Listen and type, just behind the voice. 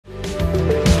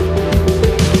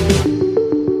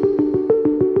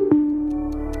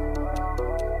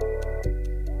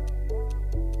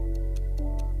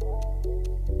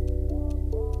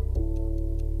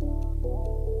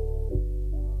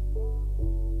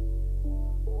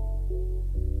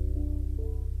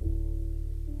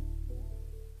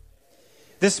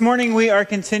This morning we are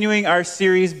continuing our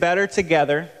series, Better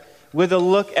Together, with a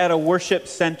look at a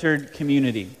worship-centered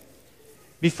community.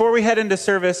 Before we head into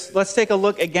service, let's take a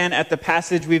look again at the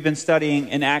passage we've been studying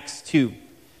in Acts 2,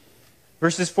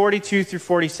 verses 42 through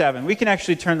 47. We can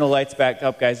actually turn the lights back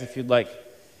up, guys, if you'd like.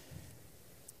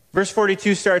 Verse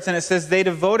 42 starts, and it says, "They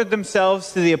devoted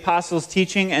themselves to the apostles'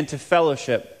 teaching and to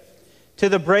fellowship, to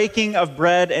the breaking of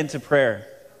bread and to prayer.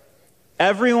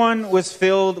 Everyone was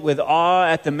filled with awe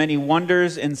at the many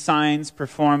wonders and signs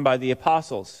performed by the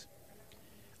apostles.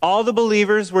 All the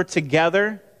believers were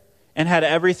together and had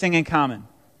everything in common.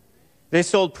 They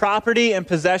sold property and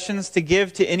possessions to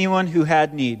give to anyone who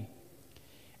had need.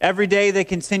 Every day they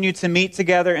continued to meet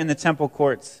together in the temple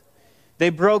courts.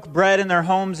 They broke bread in their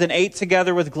homes and ate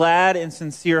together with glad and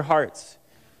sincere hearts,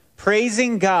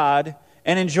 praising God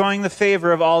and enjoying the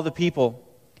favor of all the people.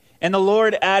 And the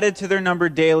Lord added to their number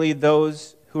daily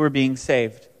those who were being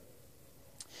saved."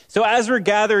 So as we're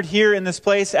gathered here in this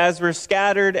place, as we're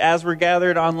scattered, as we're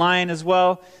gathered online as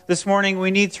well, this morning we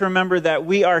need to remember that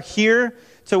we are here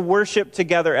to worship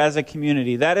together as a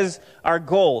community. That is our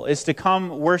goal, is to come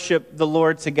worship the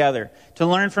Lord together, to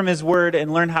learn from His Word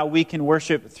and learn how we can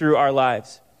worship through our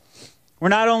lives. We're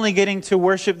not only getting to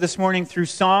worship this morning through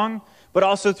song, but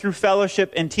also through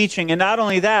fellowship and teaching. And not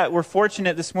only that, we're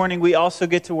fortunate this morning we also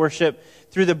get to worship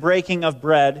through the breaking of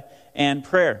bread and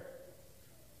prayer.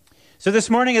 So this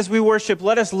morning as we worship,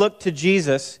 let us look to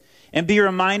Jesus and be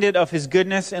reminded of His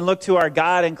goodness and look to our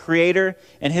God and Creator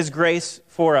and His grace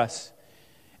for us.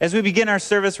 As we begin our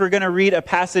service, we're going to read a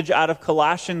passage out of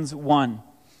Colossians 1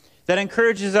 that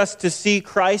encourages us to see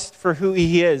Christ for who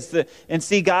He is and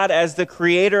see God as the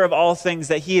creator of all things,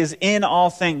 that He is in all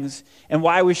things, and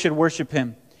why we should worship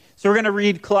Him. So we're going to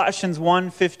read Colossians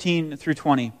 1:15 through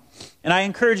 20. And I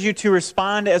encourage you to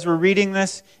respond as we're reading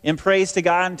this in praise to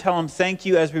God and tell Him thank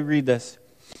you as we read this.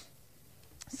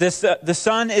 The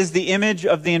Son is the image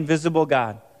of the invisible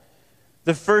God,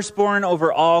 the firstborn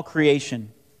over all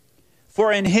creation.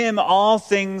 For in Him all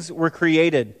things were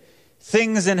created,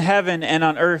 things in heaven and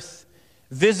on earth,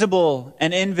 visible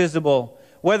and invisible,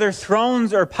 whether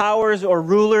thrones or powers or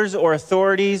rulers or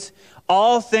authorities,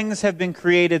 all things have been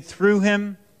created through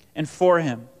Him and for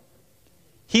Him.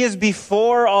 He is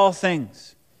before all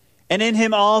things, and in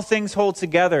Him all things hold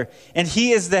together. And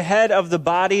He is the head of the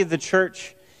body, the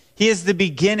church. He is the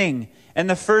beginning and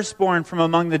the firstborn from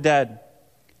among the dead,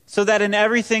 so that in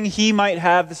everything He might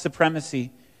have the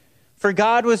supremacy. For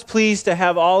God was pleased to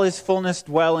have all His fullness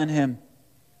dwell in Him,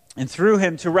 and through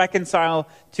Him to reconcile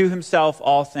to Himself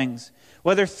all things,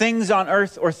 whether things on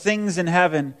earth or things in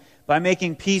heaven, by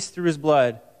making peace through His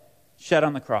blood shed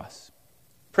on the cross.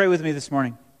 Pray with me this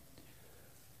morning.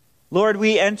 Lord,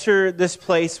 we enter this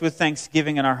place with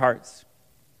thanksgiving in our hearts.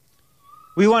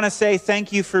 We want to say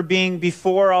thank you for being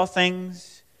before all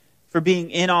things, for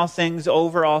being in all things,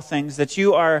 over all things, that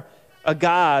you are a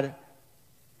God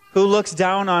who looks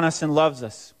down on us and loves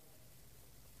us.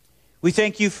 We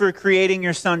thank you for creating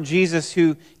your Son, Jesus,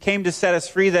 who came to set us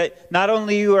free, that not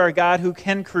only you are a God who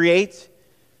can create,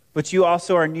 but you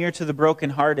also are near to the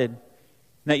brokenhearted, and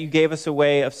that you gave us a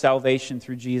way of salvation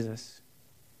through Jesus.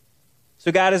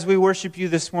 So God, as we worship you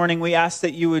this morning, we ask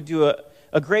that you would do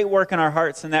a great work in our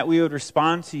hearts and that we would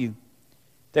respond to you,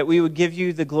 that we would give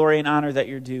you the glory and honor that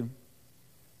you're due.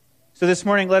 So this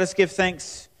morning, let us give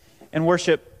thanks and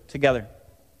worship together.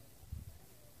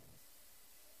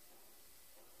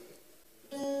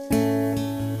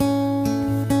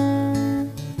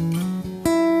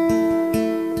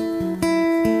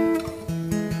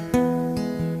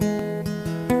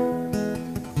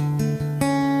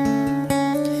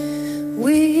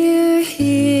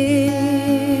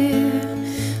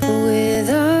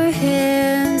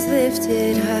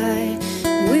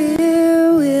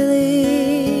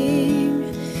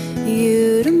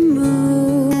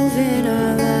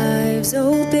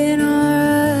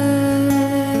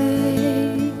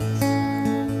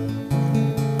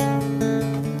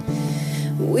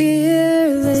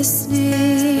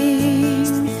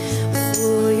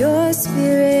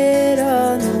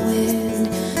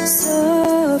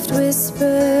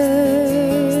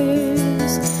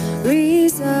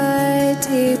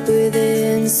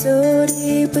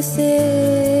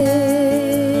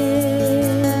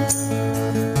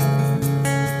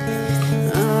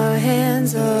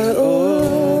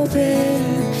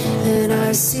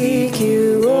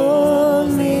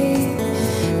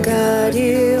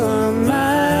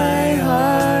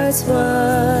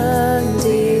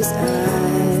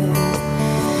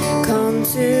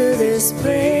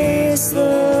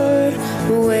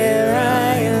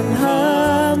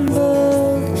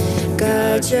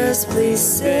 Just please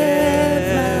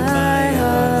set my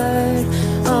heart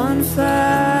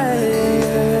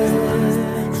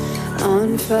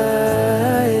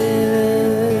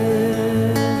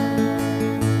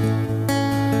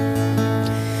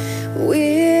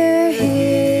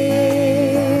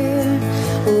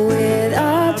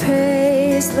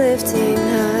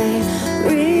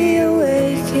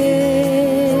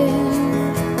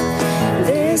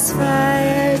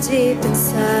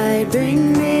light,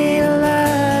 bring me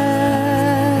light.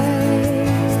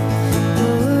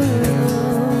 Oh,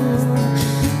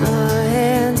 our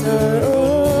hands are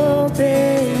open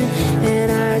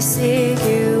and I seek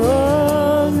you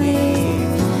only.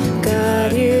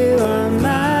 God, you are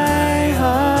my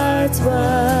heart's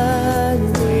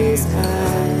one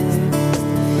desire.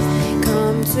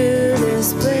 Come to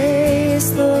this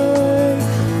place, Lord,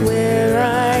 where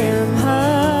I am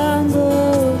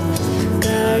humble.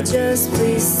 God, just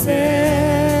please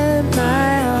set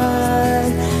my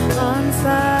heart on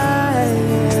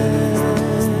fire,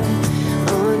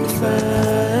 on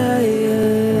fire.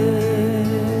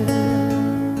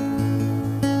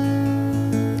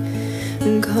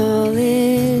 I'm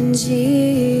calling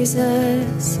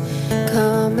Jesus,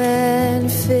 come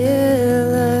and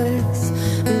fill us.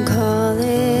 I'm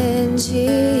calling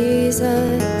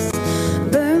Jesus,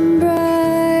 burn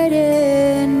bright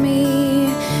in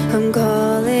me. I'm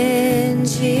calling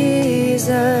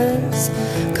Jesus,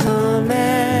 come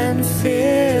and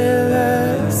fill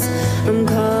us. I'm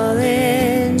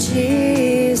calling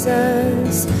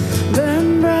Jesus,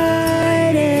 burn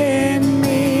bright in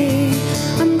me.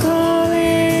 I'm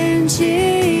calling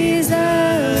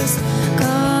Jesus,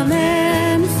 come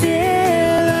and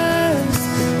fill us.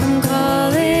 I'm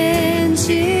calling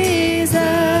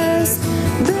Jesus,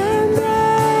 burn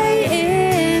bright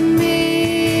in me.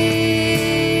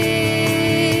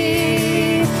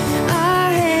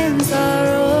 Our hands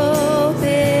are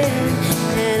open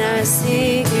and I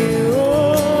seek you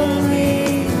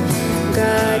only.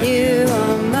 God, you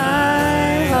are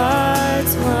my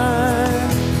heart's one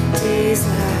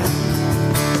desire.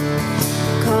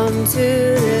 Come to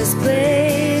this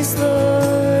place,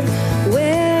 Lord,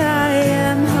 where I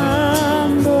am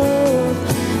humble.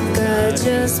 God,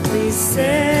 just please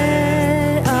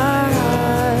set our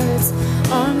hearts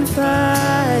on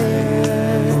fire,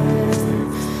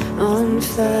 on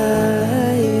fire,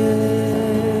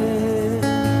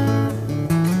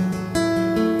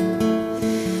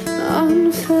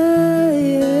 on fire,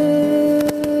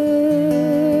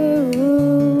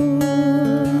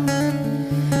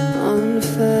 on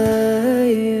fire.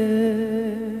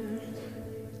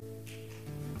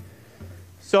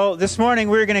 So this morning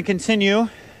we're going to continue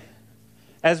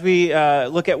as we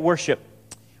look at worship.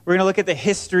 We're going to look at the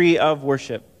history of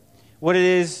worship, what it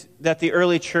is that the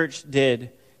early church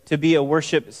did to be a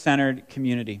worship-centered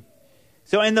community.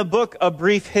 So in the book, A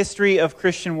Brief History of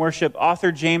Christian Worship,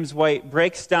 author James White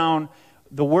breaks down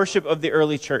the worship of the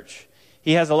early church.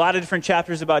 He has a lot of different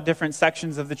chapters about different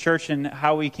sections of the church and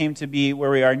how we came to be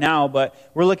where we are now, but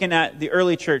we're looking at the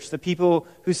early church, the people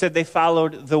who said they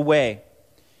followed the way.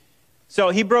 So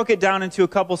he broke it down into a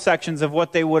couple sections of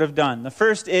what they would have done. The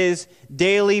first is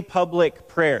daily public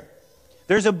prayer.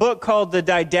 There's a book called the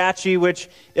Didache, which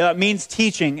means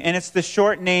teaching, and it's the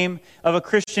short name of a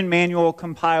Christian manual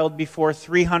compiled before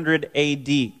 300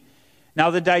 AD. Now,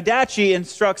 the Didache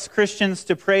instructs Christians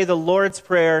to pray the Lord's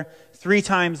Prayer 3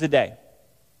 times a day.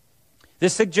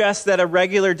 This suggests that a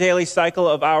regular daily cycle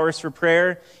of hours for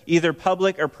prayer, either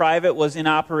public or private, was in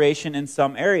operation in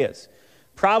some areas.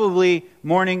 Probably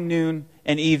morning, noon,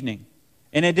 and evening,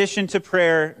 in addition to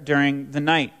prayer during the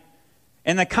night.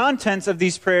 And the contents of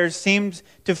these prayers seemed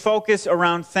to focus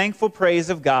around thankful praise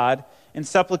of God and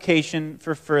supplication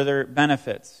for further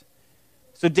benefits.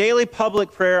 So daily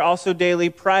public prayer, also daily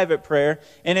private prayer,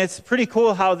 and it's pretty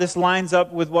cool how this lines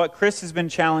up with what Chris has been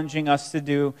challenging us to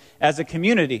do as a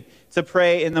community, to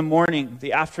pray in the morning,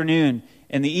 the afternoon,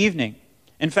 and the evening.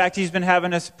 In fact, he's been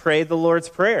having us pray the Lord's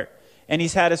Prayer. And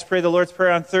he's had us pray the Lord's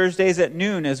Prayer on Thursdays at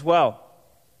noon as well.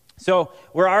 So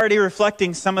we're already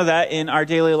reflecting some of that in our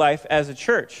daily life as a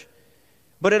church.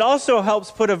 But it also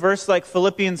helps put a verse like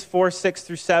Philippians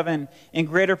 4:6-7 in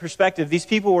greater perspective. These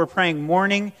people were praying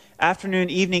morning, afternoon,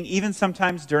 evening, even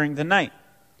sometimes during the night.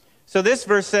 So this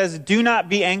verse says, "Do not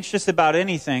be anxious about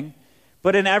anything,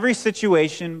 but in every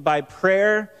situation, by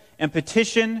prayer and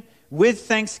petition with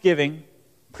thanksgiving,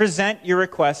 present your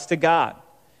requests to God.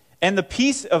 And the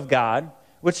peace of God,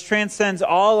 which transcends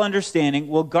all understanding,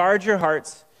 will guard your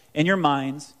hearts and your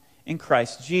minds in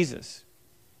Christ Jesus."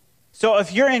 So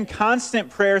if you're in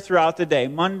constant prayer throughout the day,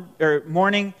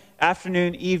 morning,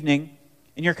 afternoon, evening,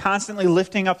 and you're constantly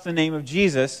lifting up the name of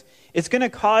Jesus, it's going to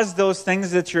cause those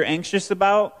things that you're anxious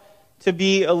about to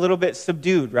be a little bit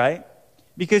subdued, right?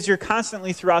 Because you're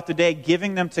constantly throughout the day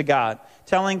giving them to God,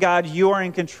 telling God, you are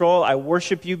in control, I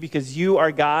worship you because you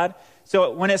are God.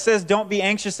 So when it says don't be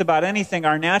anxious about anything,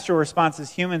 our natural response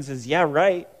as humans is, yeah,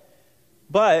 right.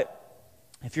 But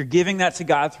if you're giving that to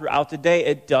God throughout the day,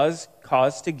 it does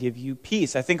cause to give you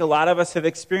peace. I think a lot of us have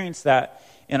experienced that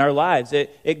in our lives.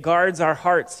 It guards our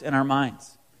hearts and our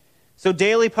minds. So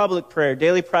daily public prayer,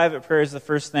 daily private prayer is the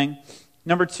first thing.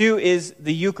 Number 2 is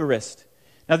the Eucharist.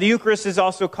 Now the Eucharist is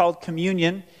also called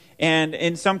communion, and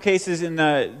in some cases in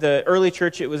the early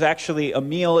church it was actually a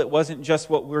meal. It wasn't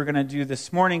just what we're going to do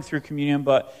this morning through communion,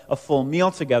 but a full meal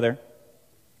together.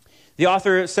 The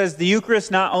author says the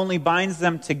Eucharist not only binds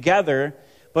them together,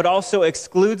 but also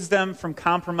excludes them from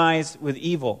compromise with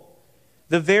evil.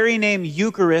 The very name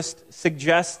Eucharist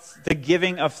suggests the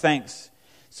giving of thanks.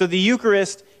 So the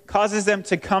Eucharist causes them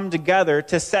to come together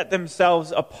to set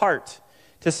themselves apart,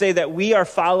 to say that we are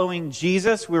following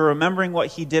Jesus, we're remembering what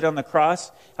he did on the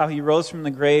cross, how he rose from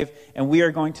the grave, and we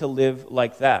are going to live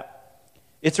like that.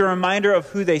 It's a reminder of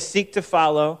who they seek to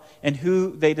follow and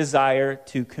who they desire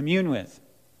to commune with.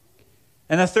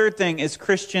 And the third thing is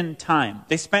Christian time.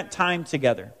 They spent time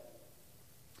together.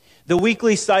 The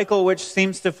weekly cycle, which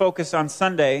seems to focus on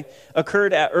Sunday,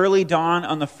 occurred at early dawn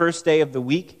on the first day of the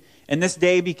week, and this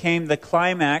day became the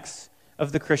climax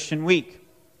of the Christian week.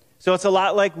 So it's a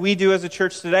lot like we do as a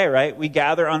church today, right? We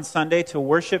gather on Sunday to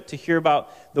worship, to hear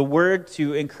about the Word,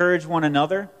 to encourage one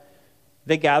another.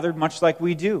 They gathered much like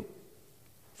we do.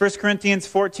 1 Corinthians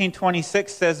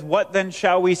 14:26 says, "What then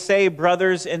shall we say,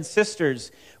 brothers and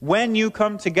sisters? When you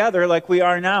come together like we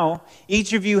are now,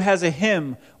 each of you has a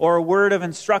hymn or a word of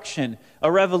instruction,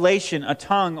 a revelation, a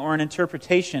tongue, or an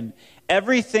interpretation.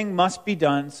 Everything must be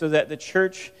done so that the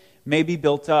church may be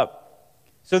built up."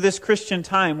 So this Christian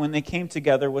time, when they came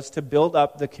together, was to build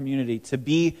up the community, to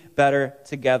be better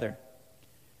together.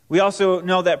 We also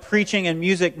know that preaching and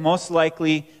music most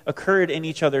likely occurred in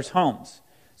each other's homes.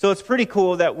 So it's pretty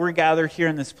cool that we're gathered here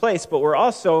in this place, but we're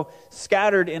also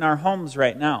scattered in our homes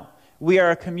right now. We are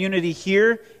a community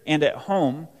here and at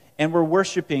home, and we're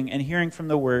worshiping and hearing from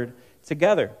the Word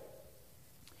together.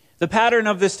 The pattern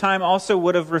of this time also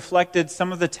would have reflected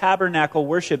some of the tabernacle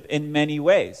worship in many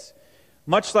ways,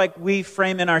 much like we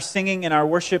frame in our singing and our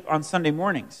worship on Sunday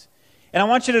mornings. And I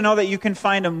want you to know that you can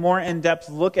find a more in-depth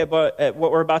look at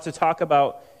what we're about to talk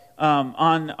about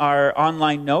on our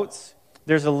online notes.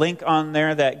 There's a link on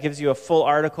there that gives you a full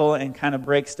article and kind of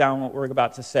breaks down what we're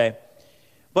about to say.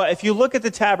 But if you look at the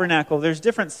tabernacle, there's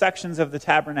different sections of the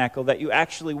tabernacle that you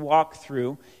actually walk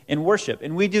through in worship.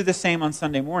 And we do the same on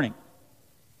Sunday morning.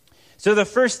 So the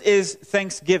first is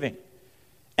thanksgiving.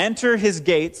 Enter his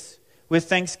gates with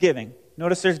thanksgiving.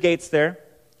 Notice there's gates there.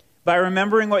 By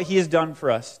remembering what he has done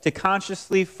for us, to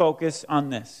consciously focus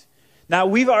on this. Now,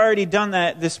 we've already done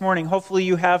that this morning. Hopefully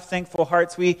you have thankful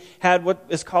hearts. We had what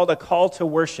is called a call to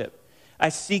worship. I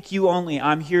seek you only.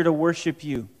 I'm here to worship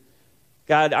you.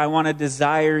 God, I want to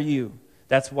desire you.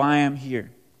 That's why I'm here.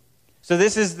 So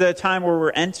this is the time where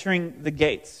we're entering the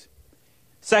gates.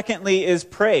 Secondly is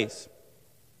praise.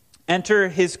 Enter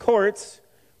his courts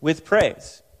with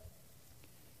praise.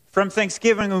 From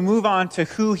thanksgiving, we move on to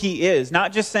who he is.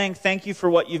 Not just saying thank you for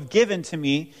what you've given to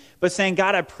me, but saying,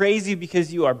 God, I praise you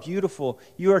because you are beautiful.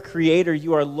 You are creator.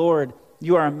 You are Lord.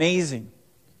 You are amazing.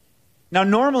 Now,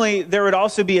 normally, there would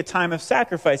also be a time of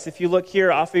sacrifice. If you look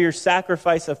here, offer your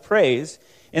sacrifice of praise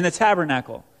in the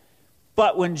tabernacle.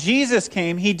 But when Jesus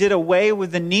came, he did away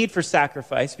with the need for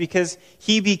sacrifice because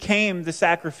he became the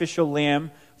sacrificial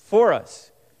lamb for us.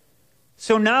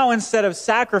 So now instead of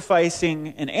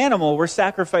sacrificing an animal, we're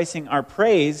sacrificing our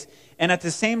praise and at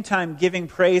the same time giving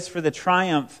praise for the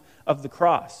triumph of the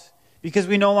cross. Because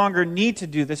we no longer need to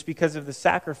do this because of the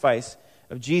sacrifice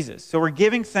of Jesus. So we're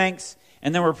giving thanks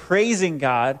and then we're praising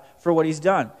God for what he's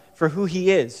done, for who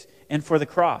he is, and for the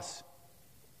cross.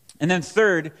 And then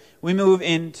third, we move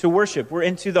into worship. We're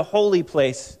into the holy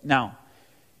place now.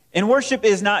 And worship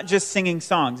is not just singing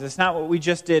songs. It's not what we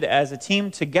just did as a team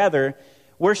together.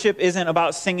 Worship isn't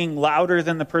about singing louder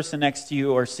than the person next to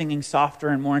you or singing softer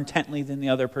and more intently than the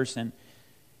other person.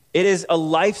 It is a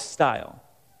lifestyle.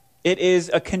 It is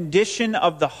a condition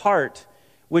of the heart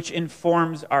which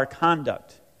informs our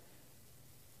conduct.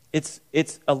 It's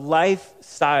a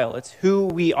lifestyle. It's who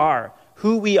we are.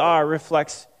 Who we are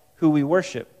reflects who we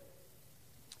worship.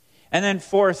 And then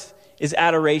fourth is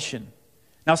adoration.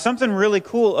 Now, something really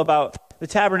cool about the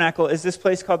tabernacle is this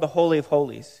place called the Holy of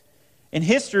Holies. In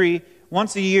history,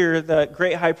 once a year, the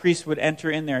great high priest would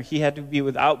enter in there. He had to be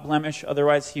without blemish,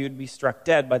 otherwise he would be struck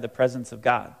dead by the presence of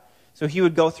God. So he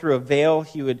would go through a veil.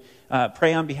 He would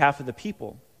pray on behalf of the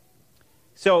people.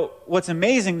 So what's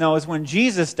amazing, though, is when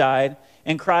Jesus died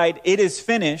and cried, "It is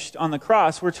finished," on the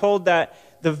cross, we're told that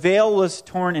the veil was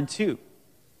torn in two.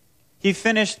 He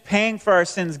finished paying for our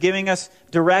sins, giving us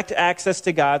direct access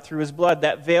to God through his blood.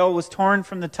 That veil was torn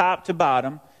from the top to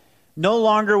bottom. No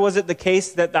longer was it the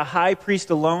case that the high priest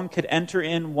alone could enter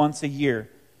in once a year.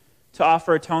 to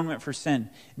offer atonement for sin.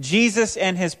 Jesus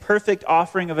and his perfect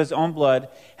offering of his own blood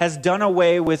has done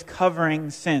away with covering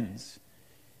sins.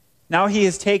 Now he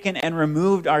has taken and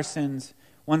removed our sins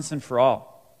once and for all.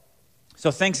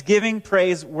 So thanksgiving,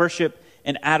 praise, worship,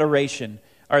 and adoration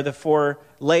are the four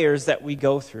layers that we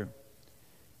go through.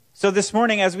 So this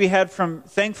morning, as we head from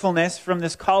thankfulness, from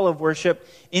this call of worship,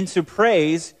 into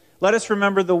praise, let us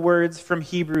remember the words from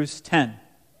Hebrews 10,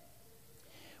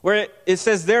 where it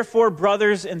says, "Therefore,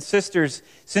 brothers and sisters,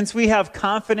 since we have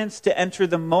confidence to enter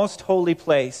the most holy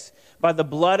place by the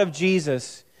blood of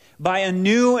Jesus, by a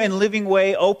new and living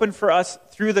way open for us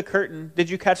through the curtain." Did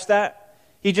you catch that?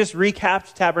 He just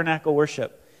recapped tabernacle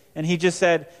worship. And he just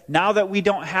said, now that we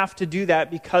don't have to do that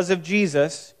because of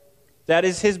Jesus, that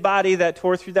is his body that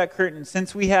tore through that curtain.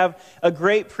 Since we have a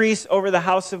great priest over the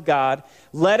house of God,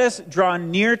 let us draw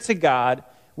near to God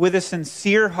with a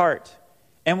sincere heart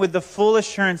and with the full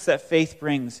assurance that faith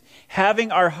brings,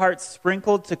 having our hearts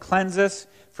sprinkled to cleanse us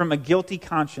from a guilty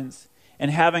conscience and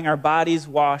having our bodies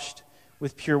washed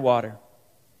with pure water.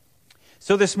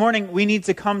 So this morning, we need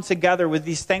to come together with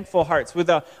these thankful hearts, with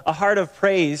a heart of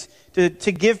praise, to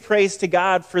give praise to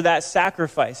God for that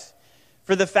sacrifice,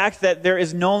 for the fact that there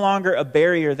is no longer a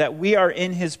barrier, that we are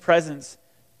in his presence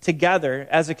together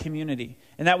as a community,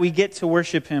 and that we get to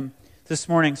worship him this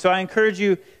morning. So I encourage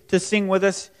you to sing with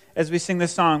us as we sing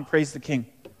this song, Praise the King.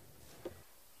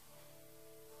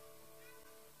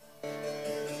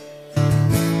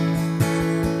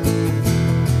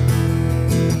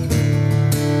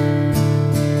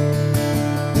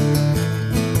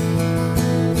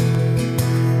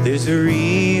 There's a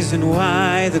reason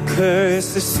why the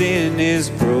curse of sin is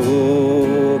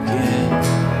broken.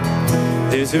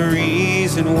 There's a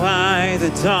reason why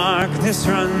the darkness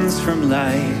runs from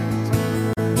light.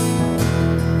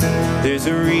 There's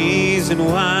a reason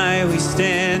why we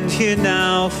stand here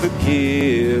now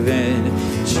forgiven.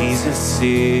 Jesus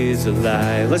is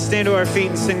alive. Let's stand to our feet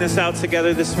and sing this out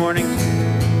together this morning.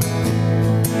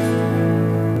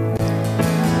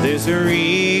 There's a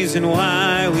reason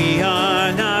why we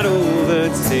are not overtaken.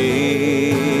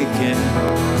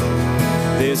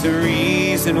 There's a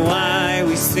reason why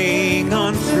we sing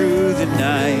on through the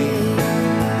night.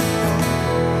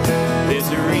 There's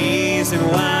a reason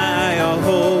why our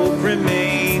hope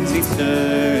remains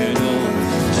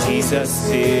eternal. Jesus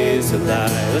is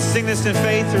alive. Let's sing this in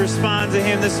faith to respond to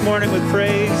him this morning with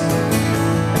praise.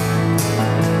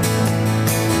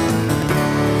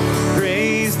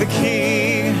 Praise the King.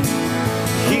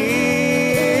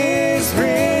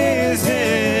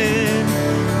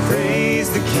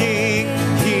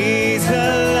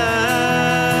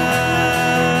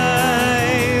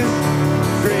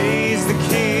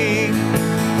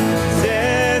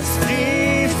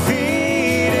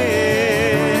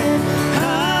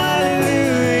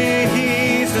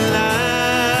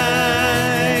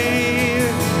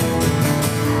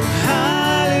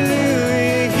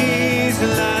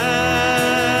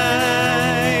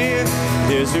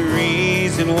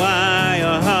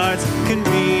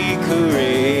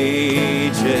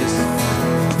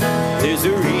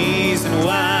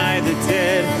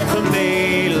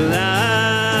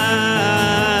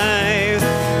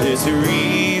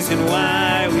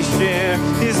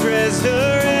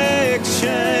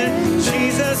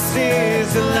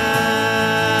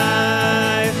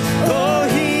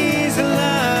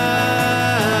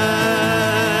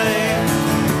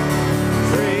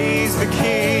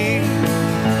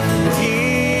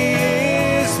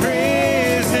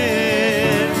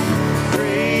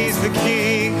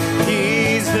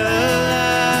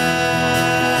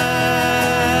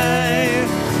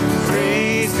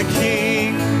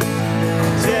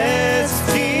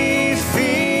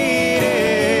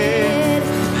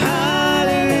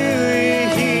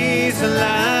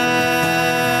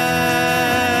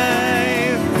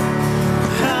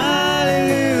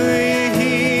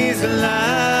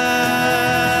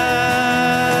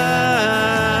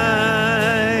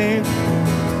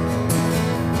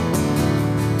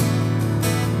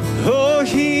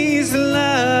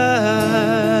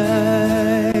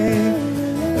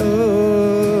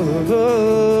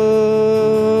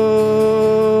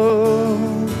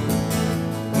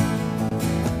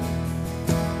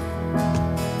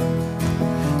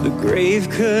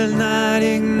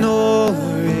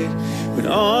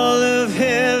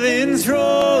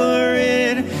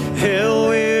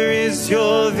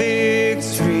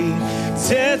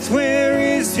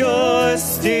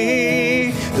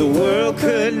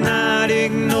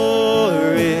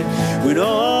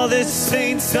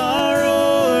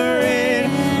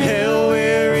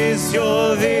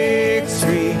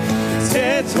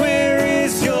 Death, where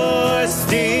is your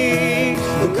sting?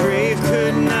 The grave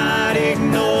could not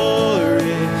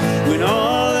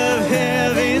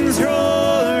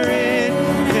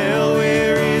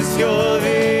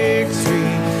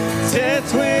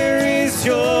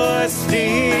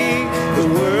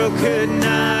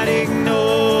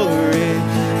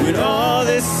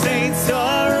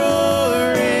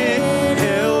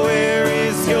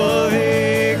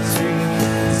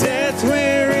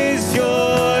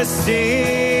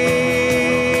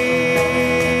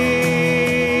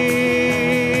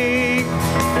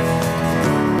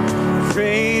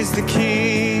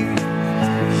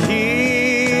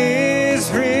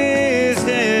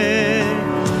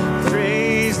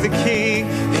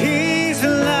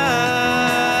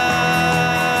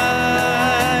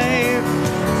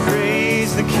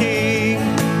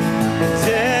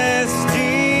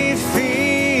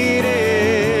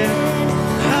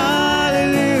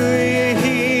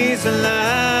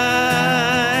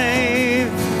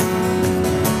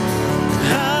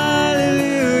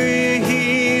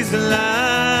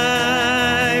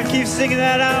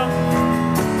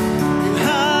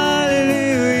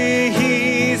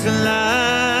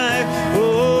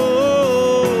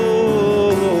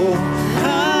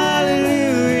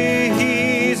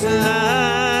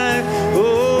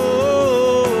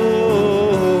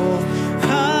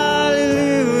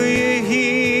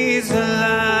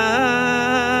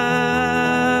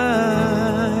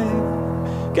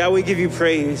God, we give you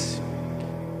praise.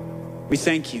 We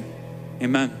thank you.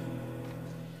 Amen.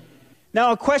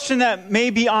 Now, a question that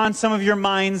may be on some of your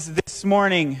minds this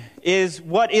morning is,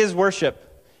 what is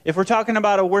worship? If we're talking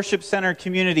about a worship center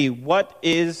community, what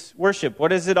is worship?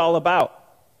 What is it all about?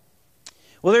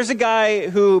 Well, there's a guy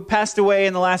who passed away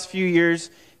in the last few years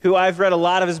who I've read a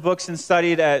lot of his books and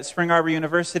studied at Spring Arbor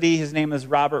University. His name is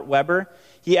Robert Weber.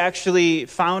 He actually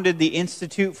founded the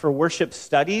Institute for Worship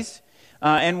Studies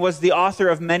and was the author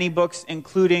of many books,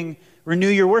 including Renew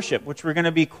Your Worship, which we're going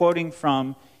to be quoting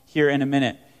from here in a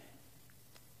minute.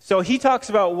 So he talks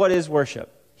about what is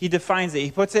worship. He defines it. He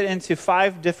puts it into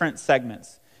 5 different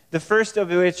segments. The first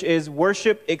of which is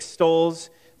worship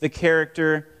extols the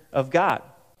character of God.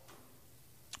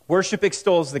 Worship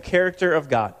extols the character of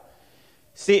God.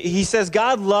 See, he says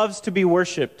God loves to be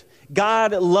worshiped.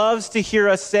 God loves to hear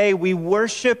us say, we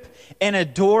worship and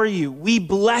adore you. We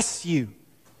bless you.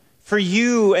 For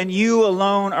you and you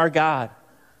alone are God.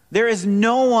 There is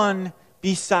no one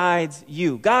besides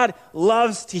you. God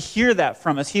loves to hear that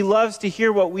from us. He loves to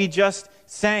hear what we just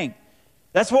sang.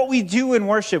 That's what we do in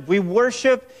worship. We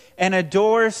worship and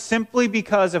adore simply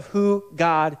because of who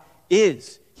God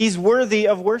is. He's worthy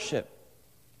of worship.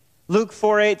 Luke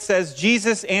 4:8 says,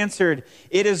 Jesus answered,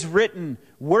 it is written,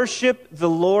 worship the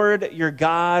Lord your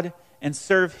God and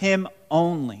serve him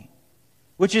only.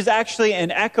 Which is actually an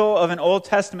echo of an Old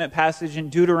Testament passage in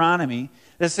Deuteronomy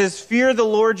that says, fear the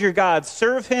Lord your God,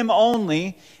 serve him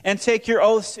only, and take your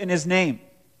oaths in his name.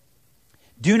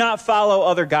 Do not follow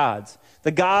other gods,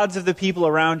 the gods of the people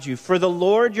around you. For the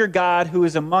Lord your God who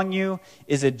is among you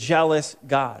is a jealous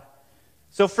God.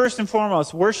 So first and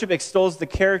foremost, worship extols the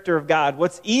character of God.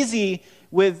 What's easy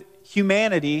with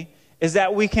humanity is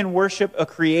that we can worship a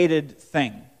created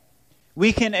thing.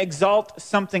 We can exalt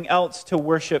something else to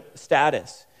worship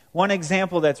status. One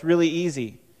example that's really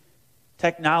easy,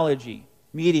 technology,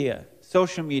 media,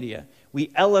 social media.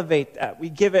 We elevate that. We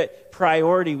give it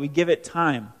priority. We give it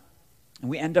time. And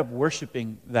we end up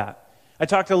worshiping that. I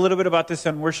talked a little bit about this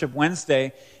on Worship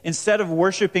Wednesday. Instead of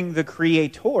worshiping the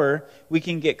Creator, we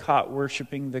can get caught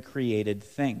worshiping the created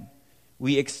thing.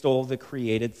 We extol the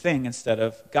created thing instead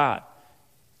of God.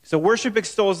 So worship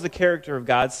extols the character of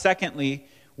God. Secondly,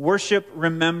 worship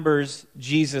remembers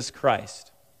Jesus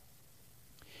Christ.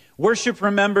 Worship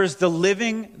remembers the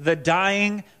living, the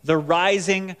dying, the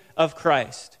rising of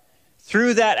Christ.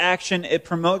 Through that action, it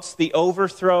promotes the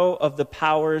overthrow of the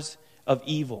powers of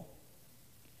evil.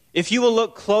 If you will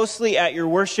look closely at your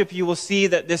worship, you will see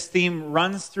that this theme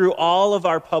runs through all of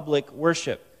our public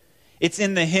worship. It's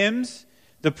in the hymns,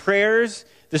 the prayers,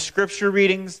 the scripture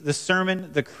readings, the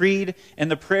sermon, the creed,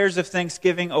 and the prayers of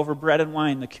thanksgiving over bread and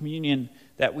wine, the communion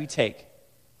that we take.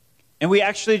 And we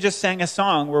actually just sang a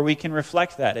song where we can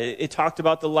reflect that. It talked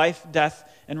about the life, death,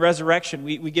 and resurrection.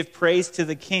 We give praise to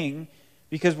the King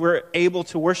because we're able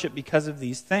to worship because of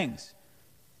these things.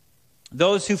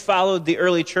 Those who followed the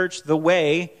early church, the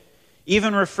way,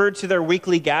 even referred to their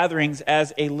weekly gatherings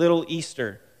as a little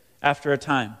Easter after a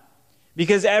time.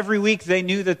 Because every week they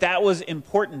knew that that was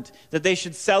important, that they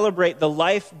should celebrate the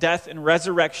life, death, and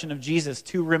resurrection of Jesus,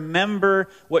 to remember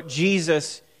what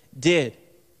Jesus did.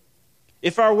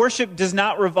 If our worship does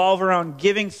not revolve around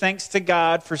giving thanks to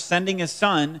God for sending his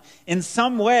Son in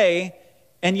some way,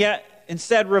 and yet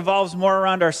instead revolves more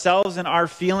around ourselves and our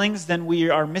feelings, then we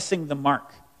are missing the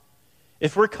mark.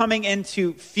 If we're coming in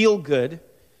to feel good,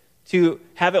 to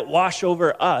have it wash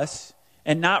over us,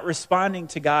 and not responding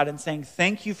to God and saying,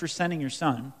 thank you for sending your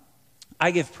Son, I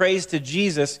give praise to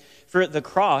Jesus for the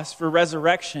cross, for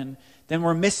resurrection, then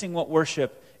we're missing what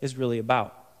worship is really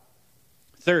about.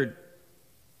 Third,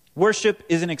 worship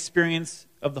is an experience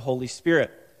of the Holy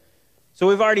Spirit. So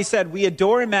we've already said we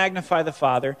adore and magnify the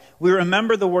Father, we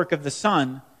remember the work of the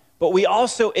Son, but we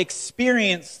also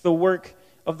experience the work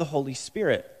of the Holy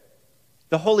Spirit.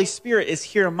 The Holy Spirit is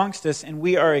here amongst us, and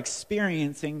we are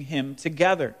experiencing him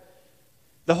together.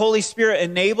 The Holy Spirit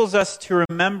enables us to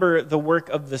remember the work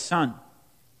of the Son.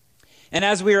 And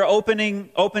as we are open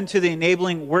to the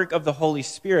enabling work of the Holy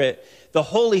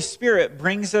Spirit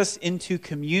brings us into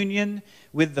communion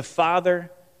with the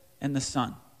Father and the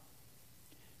Son.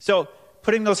 So,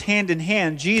 putting those hand in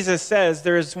hand, Jesus says,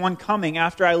 there is one coming.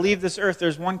 After I leave this earth,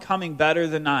 there's one coming better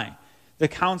than I. The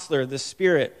Counselor, the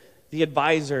Spirit, the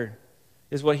Advisor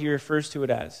is what he refers to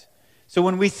it as. So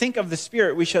when we think of the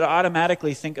Spirit, we should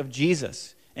automatically think of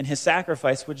Jesus and his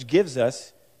sacrifice, which gives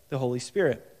us the Holy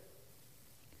Spirit.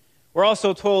 We're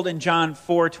also told in John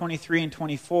 4:23 and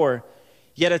 24,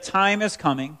 yet a time is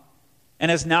coming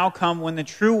and has now come when the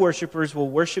true worshipers will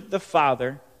worship the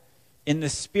Father in the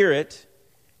Spirit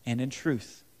and in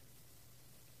truth.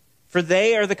 For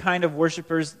they are the kind of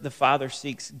worshipers the Father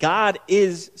seeks. God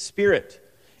is spirit,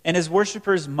 and his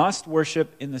worshipers must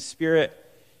worship in the spirit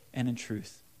and in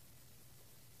truth.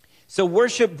 So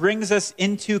worship brings us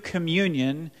into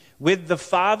communion with the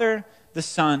Father, the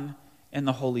Son, and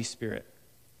the Holy Spirit.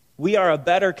 We are a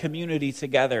better community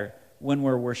together when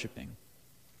we're worshiping.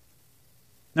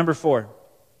 Number 4,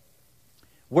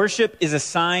 worship is a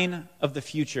sign of the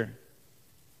future.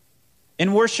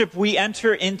 In worship, we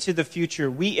enter into the future.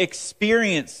 We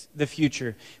experience the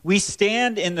future. We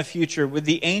stand in the future with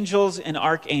the angels and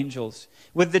archangels,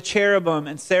 with the cherubim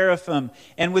and seraphim,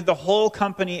 and with the whole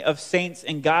company of saints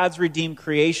in God's redeemed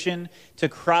creation to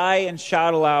cry and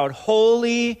shout aloud,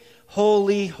 "Holy,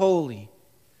 holy, holy.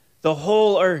 The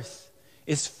whole earth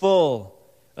is full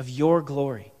of your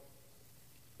glory."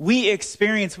 We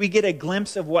get a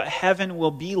glimpse of what heaven will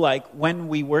be like when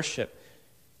we worship.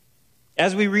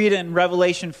 As we read in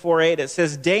Revelation 4:8, it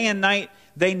says, "Day and night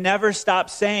they never stop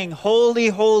saying, 'Holy,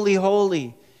 holy,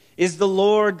 holy is the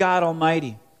Lord God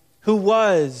Almighty, who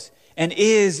was and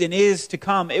is to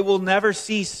come.'" It will never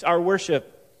cease our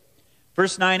worship.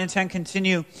 Verse 9 and 10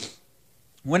 continue,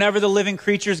 "Whenever the living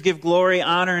creatures give glory,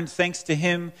 honor, and thanks to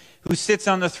him who sits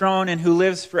on the throne and who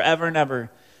lives forever and ever,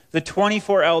 the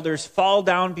 24 elders fall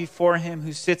down before him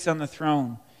who sits on the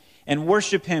throne and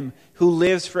worship him who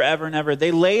lives forever and ever. They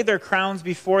lay their crowns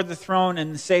before the throne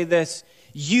and say this,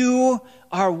 'You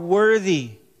are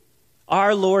worthy,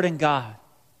 our Lord and God,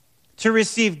 to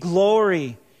receive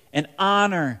glory and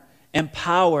honor and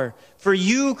power. For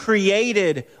you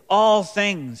created all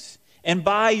things, and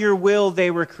by your will they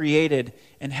were created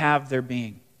and have their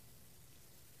being.'"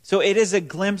 So it is a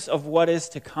glimpse of what is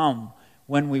to come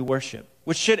when we worship,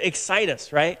 which should excite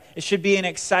us, right? It should be an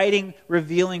exciting,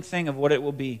 revealing thing of what it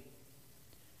will be.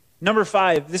 Number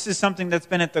 5, this is something that's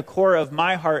been at the core of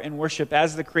my heart in worship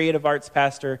as the creative arts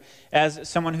pastor, as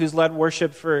someone who's led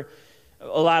worship for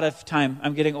a lot of time.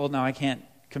 I'm getting old now, I can't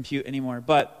compute anymore,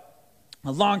 but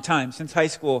a long time, since high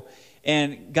school.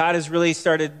 And God has really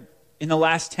started in the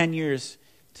last 10 years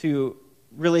to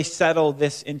really settle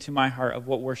this into my heart of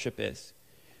what worship is.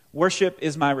 Worship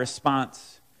is my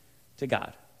response to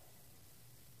God.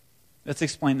 Let's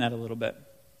explain that a little bit.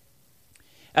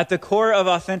 At the core of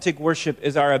authentic worship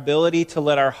is our ability to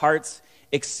let our hearts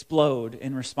explode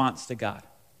in response to God.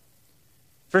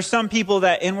 For some people,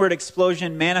 that inward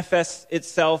explosion manifests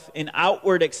itself in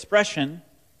outward expression,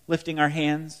 lifting our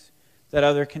hands that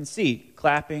others can see,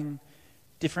 clapping,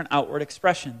 different outward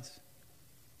expressions.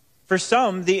 For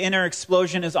some, the inner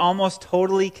explosion is almost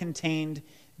totally contained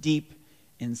deep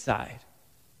inside.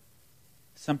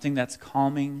 Something that's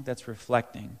calming, that's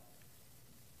reflecting.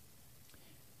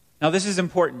 Now, this is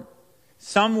important.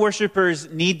 Some worshipers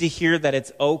need to hear that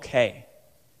it's okay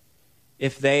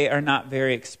if they are not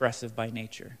very expressive by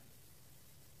nature.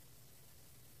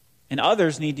 And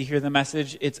others need to hear the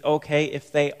message, it's okay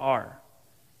if they are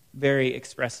very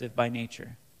expressive by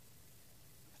nature.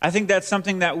 I think that's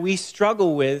something that we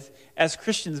struggle with as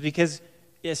Christians because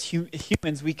as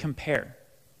humans, we compare.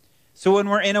 So when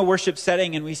we're in a worship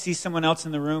setting and we see someone else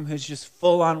in the room who's just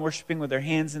full on worshiping with their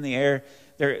hands in the air,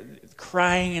 they're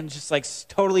crying and just like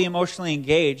totally emotionally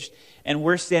engaged, and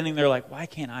we're standing there like, why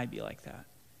can't I be like that?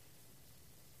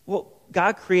 Well,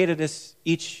 God created us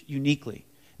each uniquely.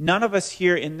 None of us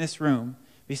here in this room,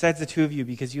 besides the two of you,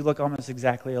 because you look almost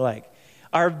exactly alike,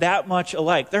 are that much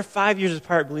alike. They're 5 years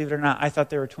apart, believe it or not. I thought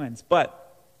they were twins. But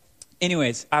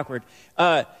anyways, awkward.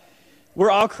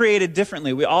 We're all created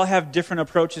differently. We all have different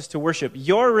approaches to worship.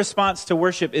 Your response to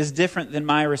worship is different than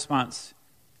my response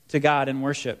to God in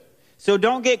worship. So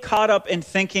don't get caught up in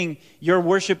thinking your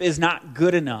worship is not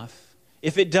good enough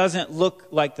if it doesn't look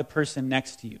like the person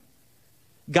next to you.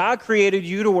 God created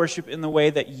you to worship in the way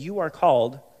that you are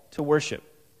called to worship.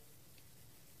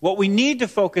 What we need to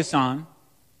focus on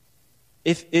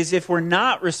is if we're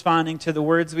not responding to the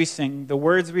words we sing, the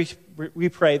words we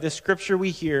pray, the scripture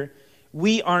we hear,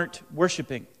 we aren't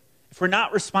worshiping. If we're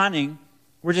not responding,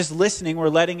 we're just listening, we're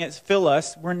letting it fill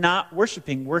us, we're not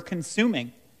worshiping, we're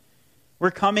consuming. We're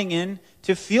coming in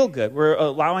to feel good. We're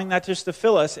allowing that just to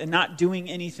fill us and not doing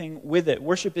anything with it.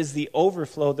 Worship is the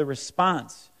overflow, the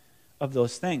response of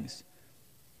those things.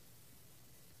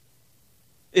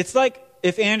 It's like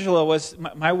if Angela was,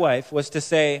 my wife, was to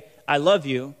say, "I love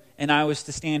you," and I was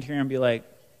to stand here and be like,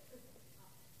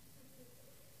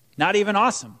 not even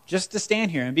awesome, just to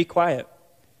stand here and be quiet.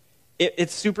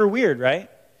 It's super weird, right?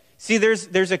 See,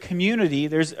 there's a community,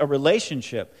 there's a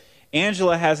relationship.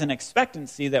 Angela has an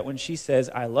expectancy that when she says,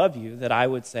 "I love you," that I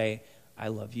would say, "I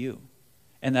love you."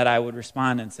 And that I would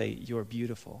respond and say, "You're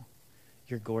beautiful.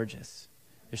 You're gorgeous.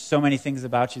 There's so many things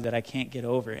about you that I can't get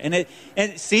over. And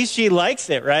see, she likes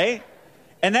it, right?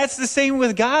 And that's the same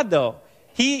with God, though.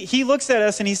 He looks at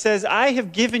us and he says, I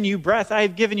have given you breath. I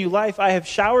have given you life. I have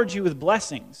showered you with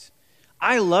blessings.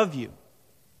 I love you.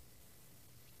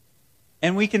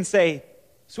 And we can say,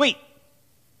 sweet,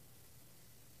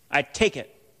 I take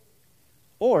it.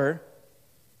 Or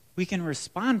we can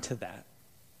respond to that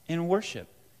in worship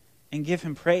and give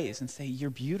him praise and say, you're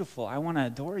beautiful. I want to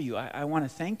adore you. I want to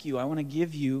thank you. I want to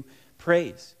give you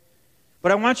praise.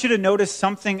 But I want you to notice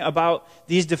something about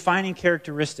these defining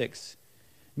characteristics.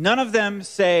 None of them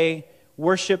say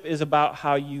worship is about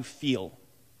how you feel.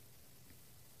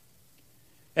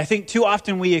 I think too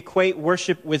often we equate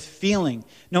worship with feeling.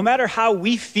 No matter how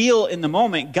we feel in the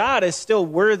moment, God is still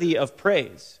worthy of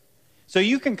praise. So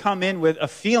you can come in with a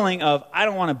feeling of, I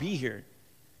don't want to be here.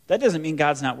 That doesn't mean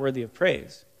God's not worthy of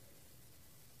praise.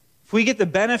 If we get the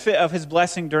benefit of his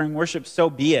blessing during worship, so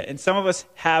be it. And some of us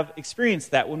have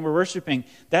experienced that when we're worshiping.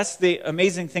 That's the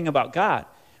amazing thing about God.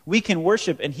 We can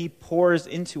worship and he pours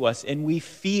into us and we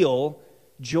feel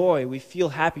joy, we feel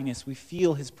happiness, we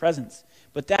feel his presence.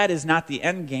 But that is not the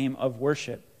end game of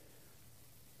worship.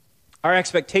 Our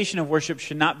expectation of worship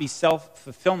should not be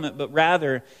self-fulfillment, but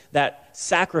rather that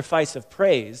sacrifice of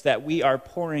praise that we are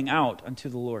pouring out unto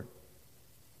the Lord.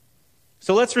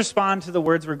 So let's respond to the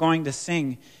words we're going to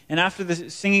sing. And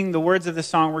after singing the words of the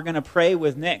song, we're going to pray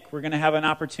with Nick. We're going to have an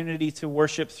opportunity to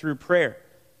worship through prayer.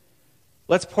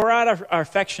 Let's pour out our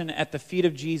affection at the feet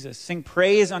of Jesus, sing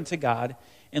praise unto God,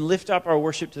 and lift up our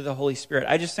worship to the Holy Spirit.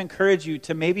 I just encourage you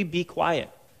to maybe be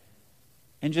quiet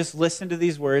and just listen to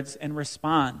these words and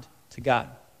respond to God.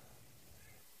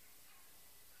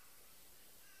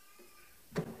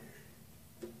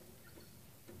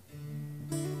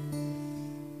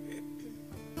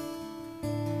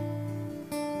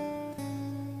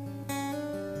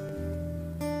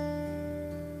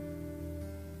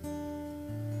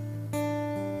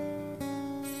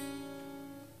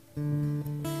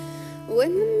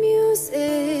 When the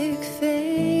music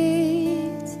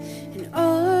fades and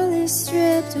all is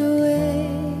stripped away,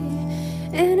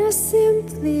 and I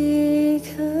simply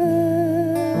come,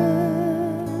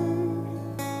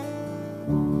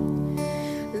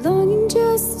 longing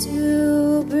just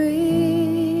to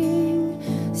bring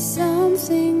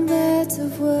something that's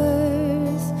of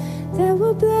worth that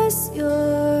will bless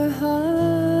your heart.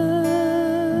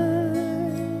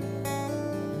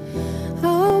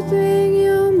 I'll bring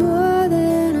you more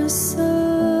than a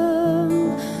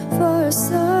song, for a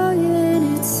song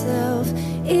in itself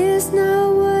is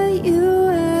not what you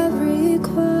have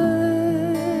required.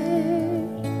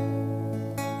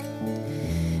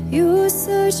 You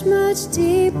search much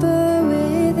deeper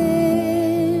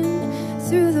within,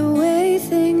 through the way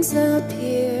things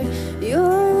appear.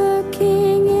 You're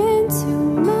looking into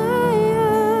my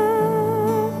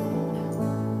heart.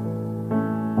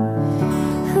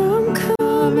 I'm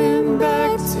coming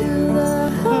back to the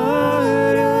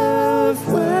heart of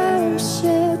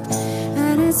worship,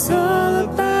 and it's all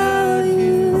about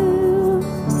you.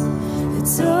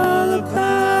 It's all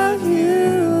about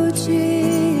you,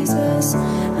 Jesus.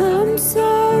 I'm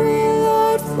sorry,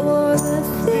 Lord, for the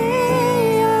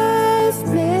thing I've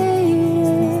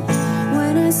made,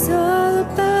 when it's all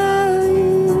about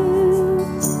you.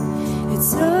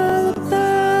 It's all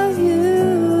about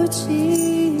you,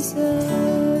 Jesus.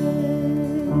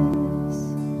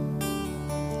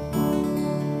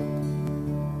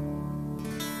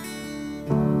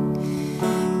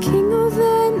 King of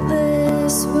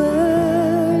endless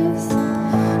worth,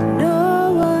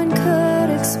 no one could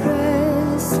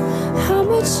express how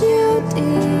much you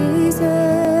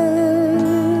deserve.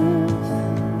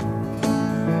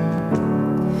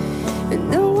 And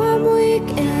though I'm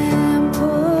weak and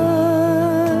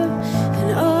poor,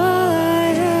 and all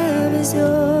I have is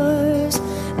yours,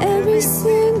 every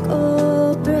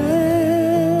single breath,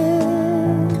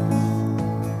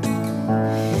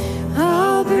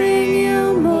 I'll bring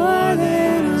you more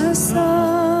than a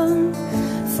song,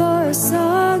 for a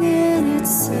song in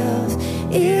itself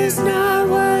is not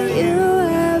what you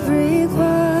have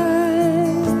required.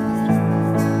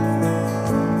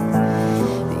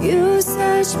 You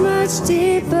search much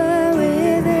deeper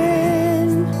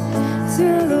within,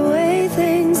 through the way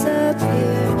things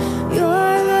appear.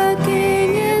 You're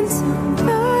looking into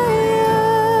my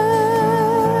heart.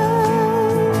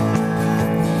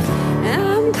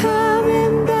 I'm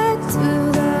coming back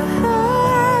to the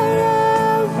heart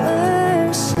of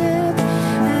worship,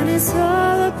 and it's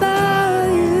all about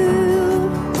you.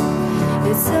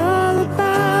 It's all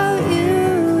about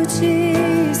you,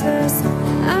 Jesus.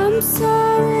 I'm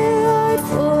sorry, Lord,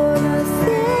 for the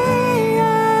things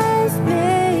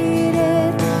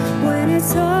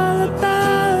all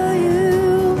about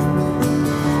you.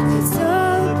 It's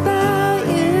all about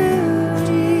you,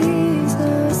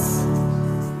 Jesus.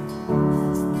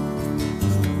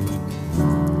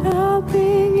 I'll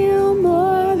bring you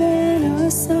more than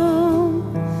a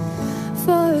song,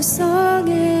 for a song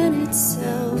in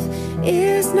itself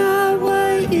is not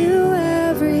what you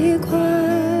have required.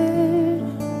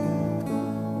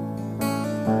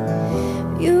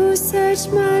 You search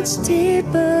much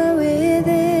deeper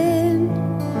within,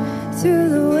 through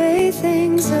the way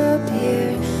things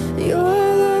appear.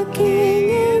 You're looking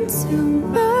into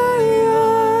my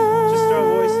eyes. Just throw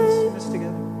voices in this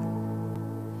together.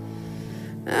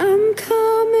 I'm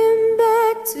coming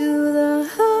back to the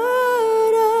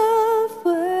heart of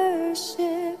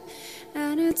worship,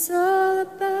 and it's all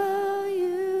about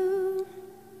you.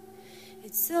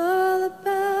 It's all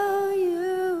about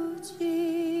you,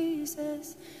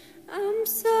 Jesus. I'm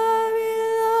sorry,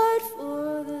 Lord,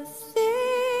 for the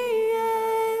thing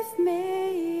I've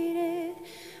made it,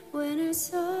 when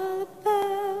it's all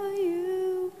about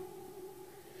you.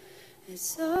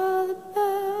 It's all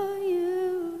about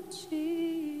you,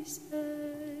 Jesus.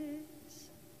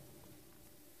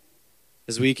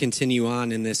 As we continue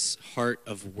on in this heart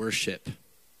of worship,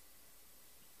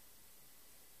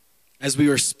 as we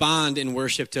respond in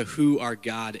worship to who our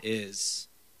God is,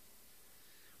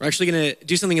 we're actually going to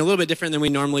do something a little bit different than we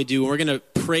normally do. We're going to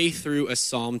pray through a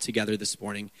psalm together this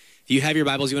morning. If you have your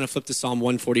Bibles, you want to flip to Psalm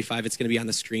 145. It's going to be on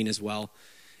the screen as well.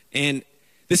 And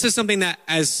this is something that,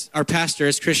 as our pastor,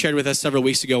 as Chris shared with us several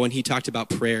weeks ago when he talked about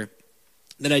prayer,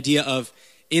 that idea of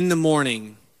in the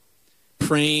morning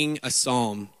praying a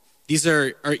psalm. These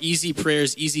are easy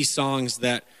prayers, easy songs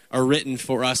that are written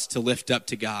for us to lift up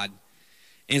to God.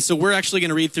 And so we're actually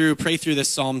going to pray through this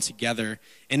psalm together.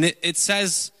 And it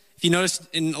says, if you notice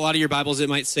in a lot of your Bibles, it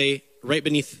might say right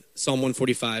beneath Psalm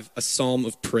 145, a psalm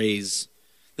of praise.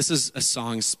 This is a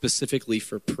song specifically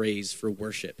for praise, for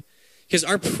worship. Because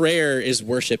our prayer is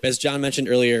worship. As John mentioned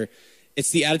earlier, it's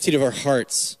the attitude of our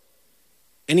hearts.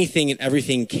 Anything and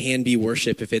everything can be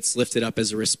worship if it's lifted up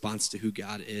as a response to who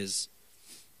God is.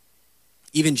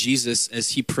 Even Jesus,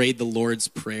 as he prayed the Lord's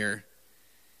Prayer,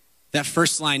 that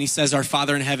first line, he says, "Our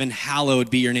Father in heaven, hallowed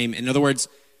be your name." In other words,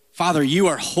 Father, you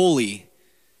are holy.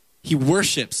 He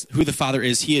worships who the Father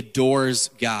is. He adores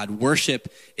God.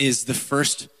 Worship is the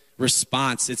first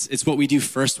response. It's what we do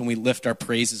first when we lift our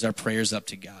praises, our prayers up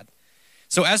to God.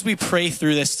 So as we pray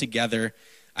through this together,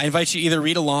 I invite you to either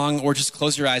read along or just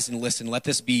close your eyes and listen. Let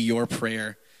this be your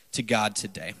prayer to God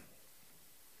today.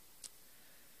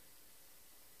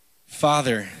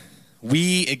 Father,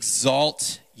 we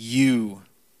exalt you,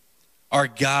 our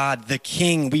God, the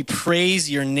King. We praise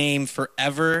your name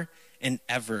forever and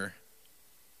ever.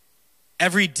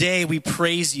 Every day we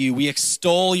praise you. We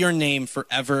extol your name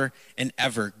forever and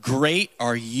ever. Great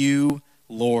are you,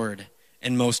 Lord,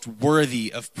 and most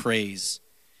worthy of praise.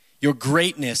 Your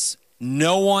greatness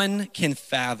no one can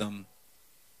fathom.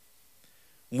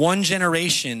 One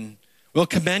generation will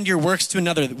commend your works to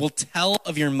another, that will tell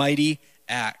of your mighty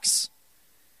acts.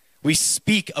 We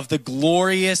speak of the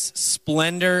glorious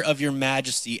splendor of your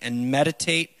majesty and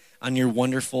meditate on your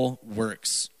wonderful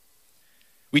works.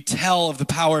 We tell of the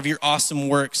power of your awesome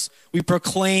works. We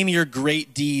proclaim your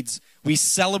great deeds. We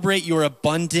celebrate your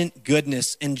abundant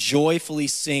goodness and joyfully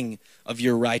sing of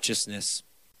your righteousness.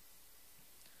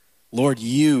 Lord,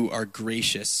 you are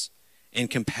gracious and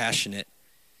compassionate.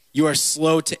 You are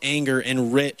slow to anger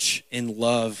and rich in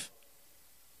love.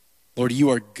 Lord, you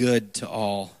are good to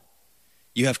all.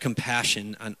 You have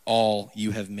compassion on all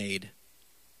you have made.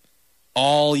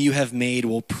 All you have made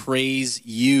will praise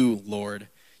you, Lord.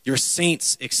 Your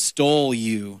saints extol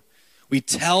you. We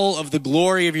tell of the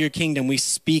glory of your kingdom. We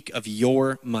speak of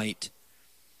your might,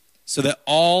 so that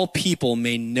all people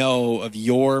may know of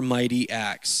your mighty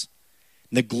acts,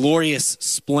 and the glorious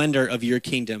splendor of your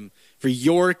kingdom. For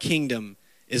your kingdom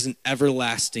is an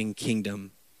everlasting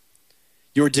kingdom.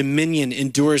 Your dominion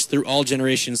endures through all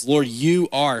generations. Lord, you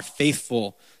are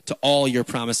faithful to all your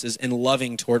promises and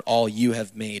loving toward all you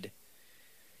have made.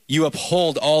 You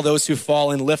uphold all those who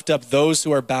fall and lift up those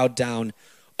who are bowed down.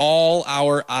 All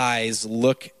our eyes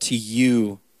look to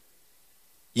you.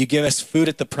 You give us food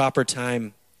at the proper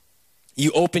time.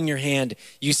 You open your hand.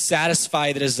 You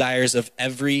satisfy the desires of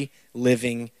every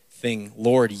living thing.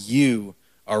 Lord, you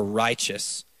are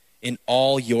righteous in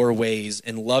all your ways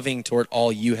and loving toward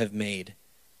all you have made.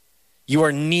 You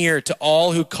are near to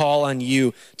all who call on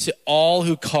you, to all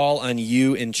who call on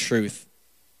you in truth.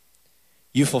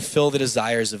 You fulfill the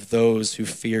desires of those who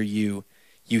fear you.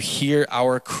 You hear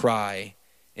our cry,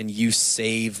 and you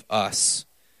save us.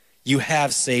 You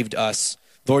have saved us.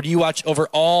 Lord, you watch over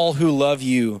all who love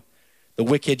you, The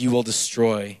wicked you will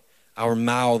destroy. Our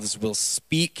mouths will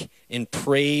speak in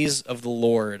praise of the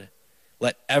Lord.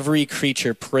 Let every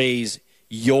creature praise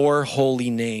your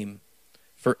holy name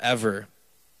forever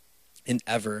and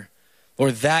ever.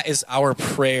 Lord, that is our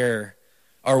prayer,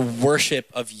 our worship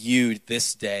of you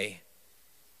this day.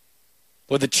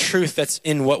 Lord, the truth that's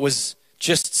in what was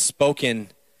just spoken,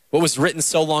 what was written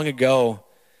so long ago,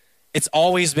 it's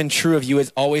always been true of you.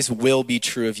 It always will be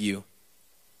true of you.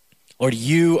 Lord,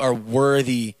 you are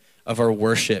worthy of our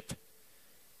worship.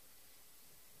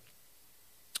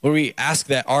 Lord, we ask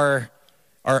that our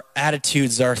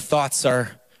attitudes, our thoughts,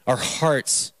 our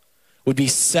hearts would be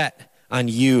set on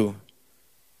you.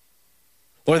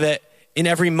 Lord, that in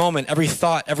every moment, every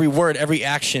thought, every word, every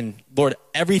action, Lord,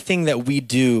 everything that we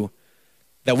do,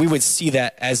 that we would see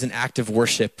that as an act of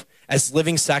worship, as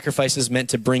living sacrifices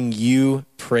meant to bring you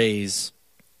praise.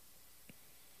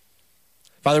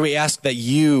 Father, we ask that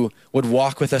you would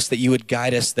walk with us, that you would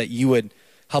guide us, that you would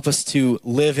help us to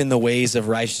live in the ways of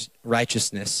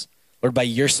righteousness. Lord, by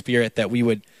your Spirit, that we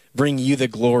would bring you the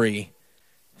glory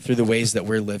through the ways that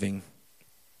we're living.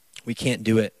 We can't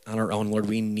do it on our own, Lord.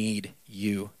 We need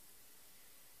you.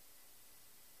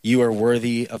 You are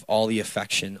worthy of all the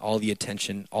affection, all the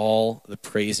attention, all the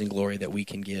praise and glory that we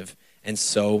can give, and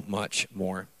so much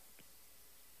more.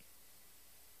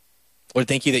 Lord,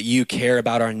 thank you that you care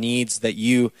about our needs, that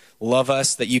you love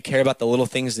us, that you care about the little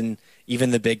things and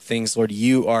even the big things. Lord,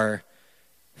 you are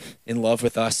in love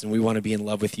with us, and we want to be in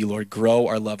love with you, Lord. Grow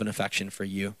our love and affection for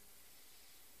you.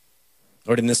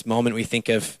 Lord, in this moment, we think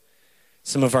of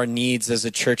some of our needs as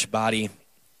a church body.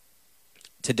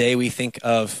 Today, we think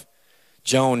of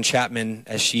Joan Chapman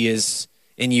as she is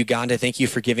in Uganda. Thank you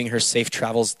for giving her safe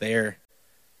travels there.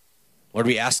 Lord,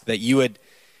 we ask that you would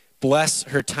bless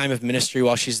her time of ministry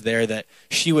while she's there, that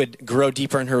she would grow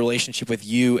deeper in her relationship with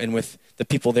you and with the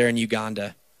people there in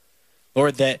Uganda.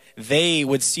 Lord, that they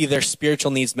would see their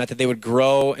spiritual needs met, that they would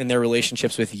grow in their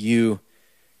relationships with you,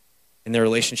 in their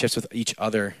relationships with each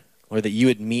other. Lord, that you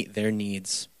would meet their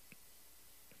needs.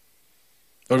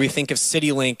 Lord, we think of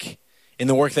CityLink in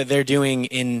the work that they're doing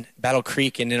in Battle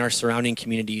Creek and in our surrounding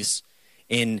communities,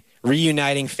 in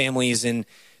reuniting families, in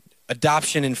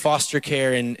adoption and foster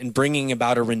care, and bringing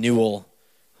about a renewal.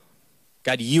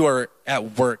 God, you are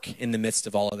at work in the midst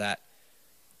of all of that.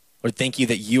 Lord, thank you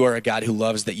that you are a God who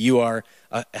loves, that you are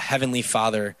a heavenly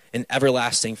Father, an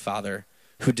everlasting Father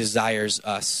who desires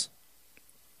us.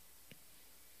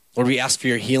 Lord, we ask for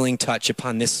your healing touch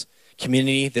upon this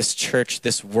community, this church,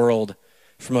 this world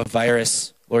from a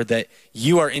virus, Lord, that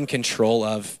you are in control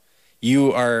of.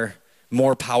 You are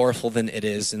more powerful than it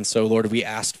is. And so, Lord, we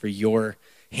ask for your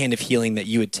hand of healing, that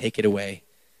you would take it away.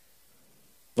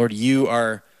 Lord, you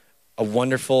are a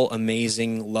wonderful,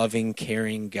 amazing, loving,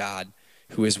 caring God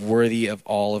who is worthy of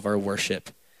all of our worship.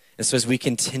 And so as we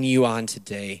continue on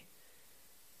today,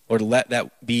 Lord, let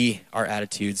that be our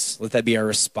attitudes. Let that be our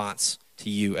response to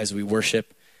you as we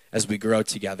worship, as we grow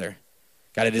together.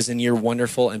 God, it is in your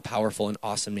wonderful and powerful and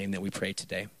awesome name that we pray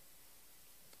today.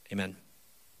 Amen.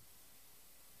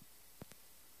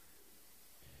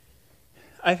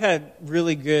 I've had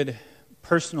really good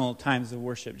personal times of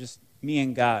worship, just me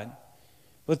and God.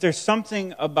 But there's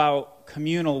something about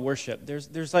communal worship.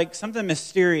 There's like something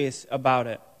mysterious about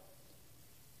it.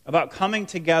 About coming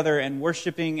together and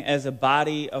worshiping as a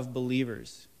body of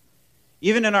believers.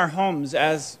 Even in our homes,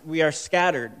 as we are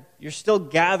scattered, you're still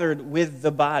gathered with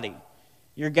the body.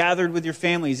 You're gathered with your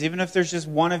families. Even if there's just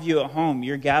one of you at home,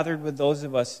 you're gathered with those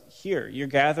of us here. You're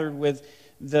gathered with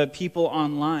the people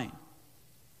online.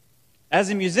 As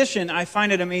a musician, I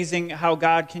find it amazing how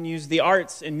God can use the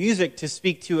arts and music to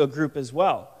speak to a group as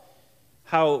well.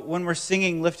 How when we're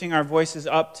singing, lifting our voices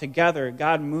up together,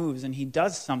 God moves and he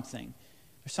does something.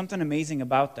 There's something amazing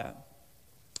about that.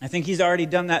 I think he's already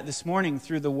done that this morning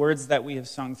through the words that we have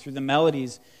sung, through the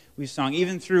melodies we've sung,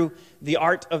 even through the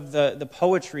art of the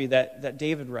poetry that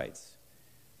David writes.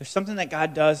 There's something that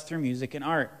God does through music and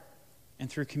art and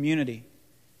through community.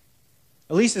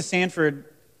 Elisa Sanford,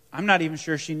 I'm not even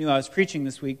sure she knew I was preaching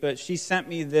this week, but she sent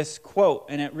me this quote,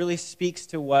 and it really speaks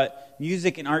to what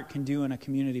music and art can do in a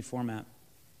community format.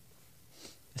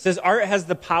 It says, "Art has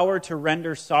the power to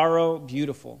render sorrow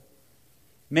beautiful,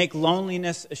 make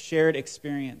loneliness a shared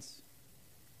experience,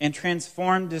 and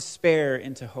transform despair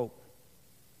into hope.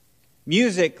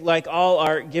 Music, like all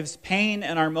art, gives pain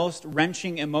and our most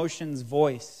wrenching emotions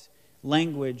voice,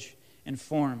 language, and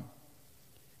form,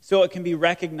 so it can be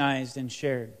recognized and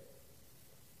shared.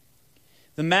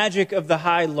 The magic of the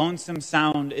high, lonesome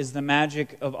sound is the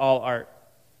magic of all art.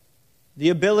 The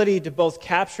ability to both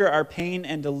capture our pain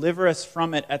and deliver us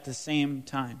from it at the same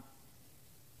time.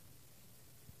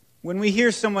 When we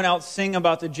hear someone else sing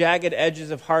about the jagged edges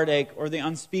of heartache or the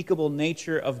unspeakable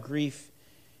nature of grief,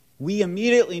 we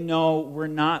immediately know we're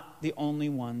not the only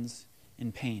ones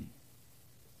in pain.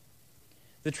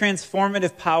 The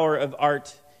transformative power of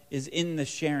art is in the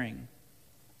sharing.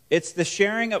 It's the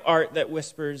sharing of art that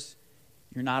whispers,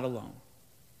 "You're not alone."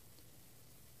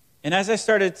 And as I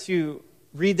started to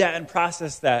read that and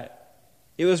process that,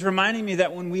 it was reminding me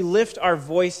that when we lift our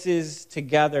voices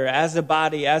together as a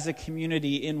body, as a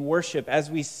community in worship,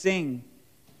 as we sing,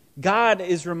 God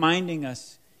is reminding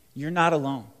us, you're not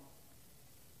alone.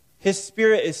 His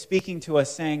Spirit is speaking to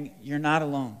us saying, you're not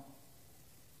alone.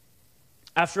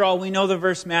 After all, we know the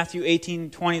verse Matthew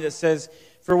 18:20 that says,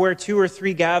 "For where 2 or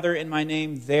 3 gather in my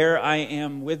name, there I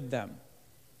am with them."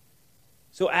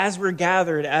 So as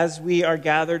we are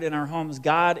gathered in our homes,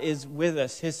 God is with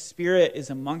us. His Spirit is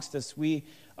amongst us. We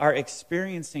are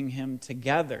experiencing Him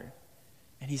together.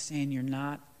 And He's saying, you're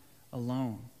not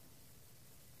alone.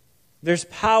 There's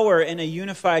power in a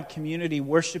unified community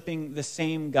worshiping the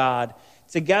same God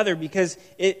together, because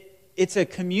it's a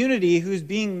community who's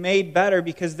being made better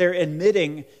because they're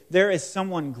admitting there is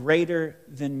someone greater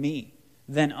than me,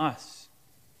 than us.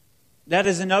 That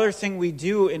is another thing we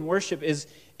do in worship, is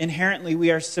inherently we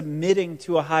are submitting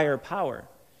to a higher power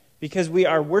because we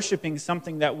are worshiping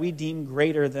something that we deem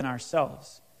greater than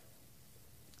ourselves.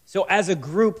 So as a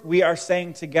group, we are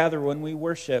saying together when we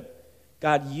worship,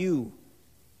 God, you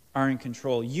are in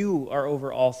control. You are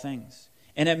over all things.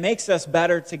 And it makes us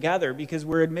better together because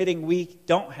we're admitting we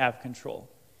don't have control.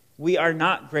 We are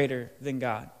not greater than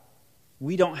God.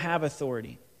 We don't have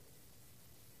authority.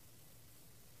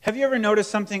 Have you ever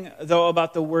noticed something, though,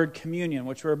 about the word communion,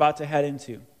 which we're about to head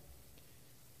into?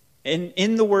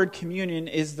 In the word communion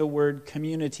is the word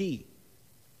community.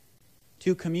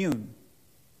 To commune.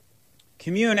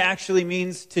 Commune actually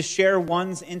means to share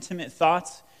one's intimate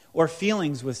thoughts or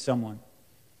feelings with someone,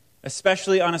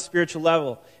 especially on a spiritual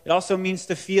level. It also means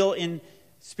to feel in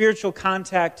spiritual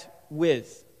contact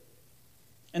with.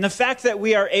 And the fact that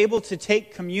we are able to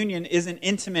take communion is an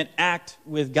intimate act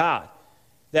with God.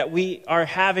 That we are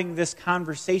having this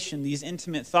conversation, these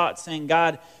intimate thoughts, saying,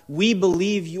 God, we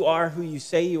believe you are who you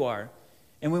say you are.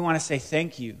 And we want to say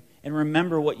thank you and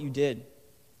remember what you did.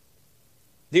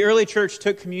 The early church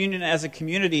took communion as a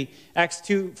community. Acts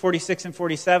 2:46 and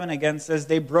 47 again says,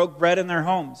 they broke bread in their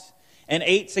homes and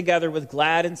ate together with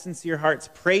glad and sincere hearts,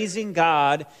 praising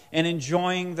God and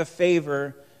enjoying the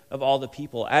favor of all the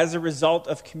people. As a result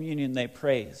of communion, they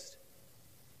praised.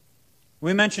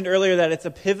 We mentioned earlier that it's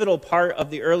a pivotal part of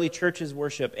the early church's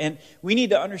worship, and we need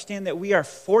to understand that we are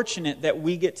fortunate that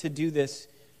we get to do this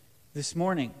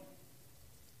morning.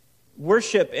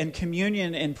 Worship and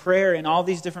communion and prayer and all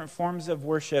these different forms of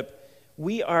worship,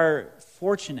 we are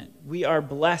fortunate. We are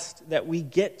blessed that we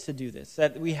get to do this,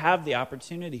 that we have the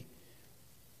opportunity.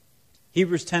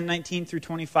 Hebrews 10:19 through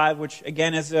 25, which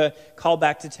again is a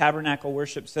callback to tabernacle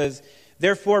worship, says,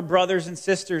 therefore, brothers and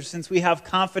sisters, since we have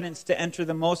confidence to enter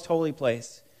the most holy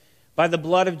place, by the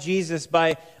blood of Jesus,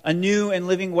 by a new and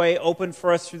living way opened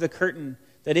for us through the curtain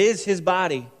that is His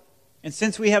body, and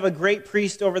since we have a great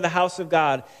priest over the house of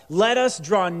God, let us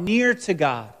draw near to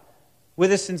God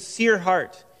with a sincere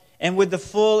heart and with the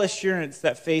full assurance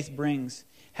that faith brings,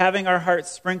 having our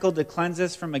hearts sprinkled to cleanse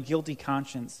us from a guilty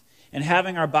conscience, and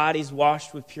having our bodies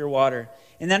washed with pure water.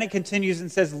 And then it continues and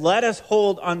says, let us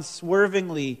hold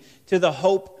unswervingly to the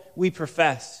hope we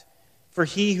profess, for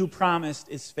He who promised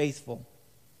is faithful.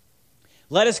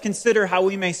 Let us consider how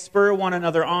we may spur one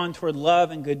another on toward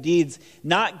love and good deeds,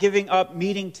 not giving up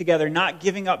meeting together, not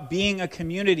giving up being a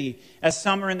community, as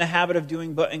some are in the habit of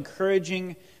doing, but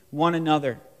encouraging one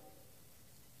another.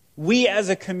 We as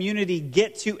a community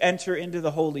get to enter into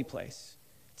the holy place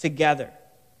together,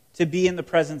 to be in the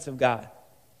presence of God.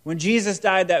 When Jesus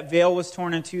died, that veil was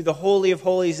torn in two. The Holy of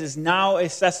Holies is now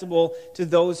accessible to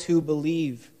those who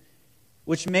believe,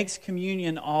 which makes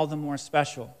communion all the more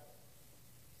special.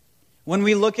 When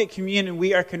we look at communion,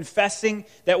 we are confessing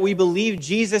that we believe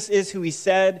Jesus is who He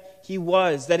said He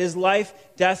was, that His life,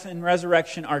 death, and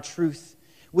resurrection are truth.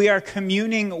 We are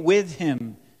communing with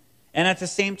Him and at the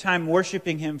same time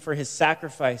worshiping Him for His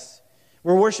sacrifice.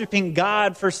 We're worshiping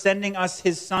God for sending us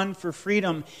His Son for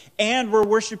freedom, and we're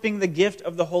worshiping the gift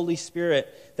of the Holy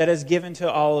Spirit that is given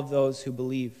to all of those who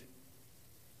believe.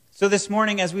 So this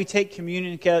morning, as we take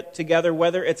communion together,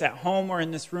 whether it's at home or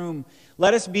in this room,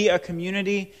 let us be a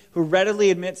community who readily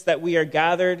admits that we are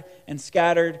gathered and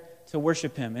scattered to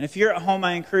worship Him. And if you're at home,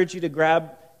 I encourage you to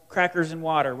grab crackers and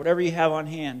water, whatever you have on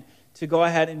hand, to go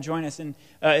ahead and join us. And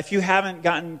if you haven't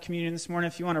gotten communion this morning,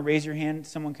 if you want to raise your hand,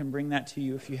 someone can bring that to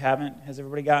you. If you haven't, has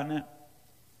everybody gotten it?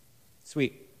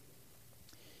 Sweet.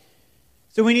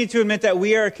 So we need to admit that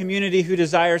we are a community who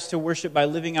desires to worship by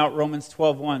living out Romans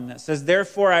 12:1 that says,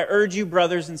 "Therefore I urge you,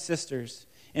 brothers and sisters,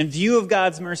 in view of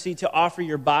God's mercy, to offer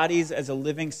your bodies as a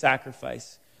living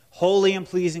sacrifice, holy and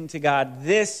pleasing to God.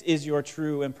 This is your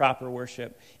true and proper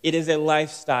worship." It is a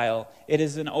lifestyle. It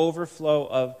is an overflow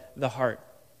of the heart.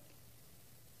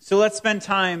 So let's spend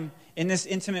time in this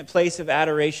intimate place of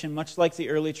adoration, much like the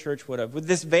early church would have, with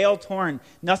this veil torn,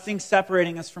 nothing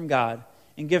separating us from God,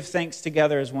 and give thanks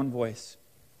together as one voice.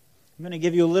 I'm going to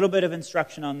give you a little bit of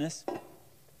instruction on this.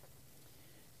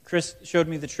 Chris showed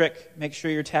me the trick. Make sure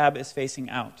your tab is facing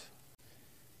out.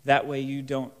 That way you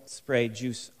don't spray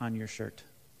juice on your shirt.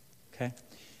 Okay?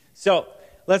 So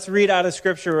let's read out of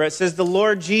Scripture where it says, "The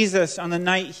Lord Jesus, on the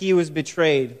night he was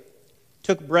betrayed,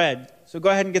 took bread." So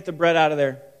go ahead and get the bread out of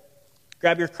there.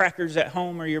 Grab your crackers at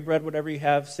home or your bread, whatever you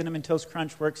have. Cinnamon Toast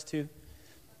Crunch works too.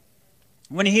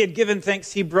 When he had given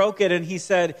thanks, he broke it and he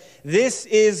said, "This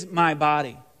is my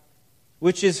body,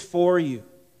 which is for you.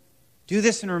 Do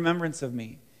this in remembrance of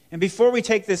me." And before we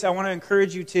take this, I want to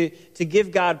encourage you to give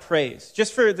God praise.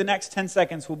 Just for the next 10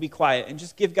 seconds, we'll be quiet and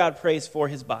just give God praise for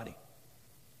his body.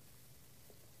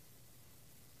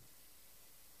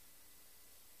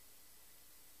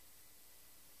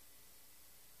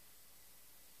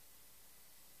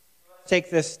 Let's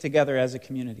take this together as a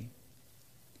community.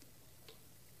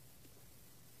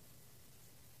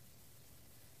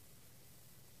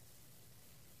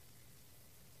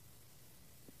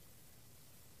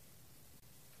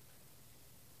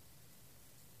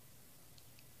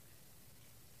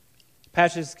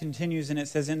 Passage continues and it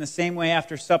says, "In the same way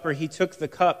after supper he took the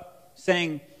cup,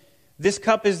 saying, 'This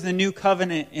cup is the new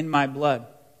covenant in my blood.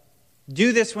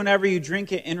 Do this whenever you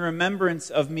drink it in remembrance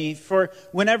of me. For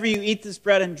whenever you eat this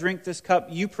bread and drink this cup,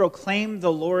 you proclaim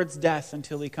the Lord's death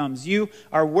until he comes.'" You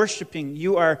are worshiping.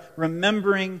 You are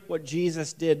remembering what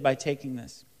Jesus did by taking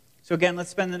this. So again, let's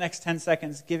spend the next 10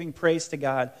 seconds giving praise to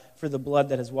God for the blood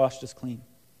that has washed us clean.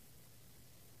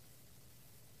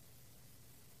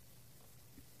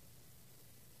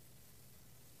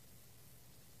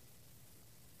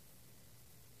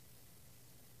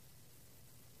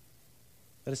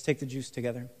 Let us take the juice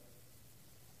together.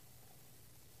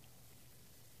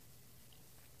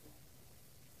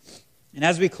 And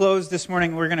as we close this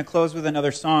morning, we're going to close with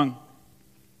another song,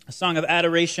 a song of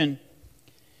adoration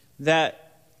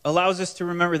that allows us to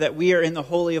remember that we are in the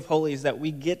Holy of Holies, that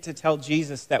we get to tell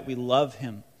Jesus that we love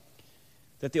him,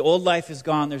 that the old life is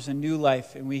gone, there's a new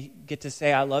life, and we get to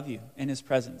say, "I love you" in his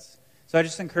presence. So I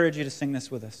just encourage you to sing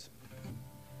this with us.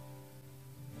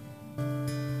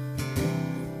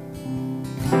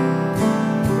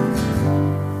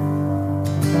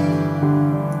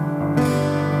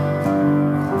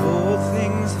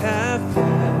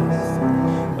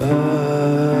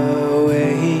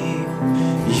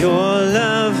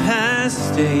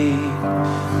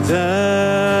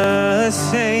 The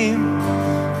same,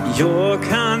 your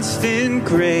constant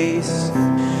grace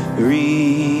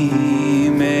remains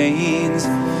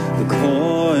the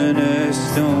cornerstone.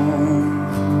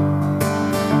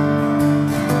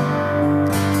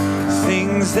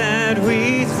 Things that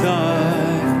we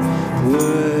thought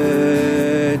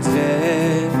were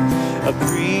dead are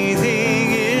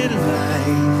breathing in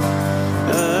life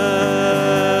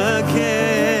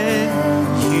again.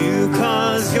 You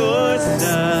cause your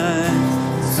sun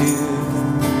to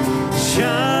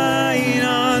shine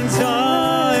on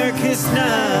darkest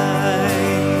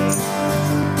night.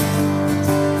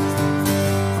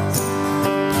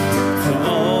 For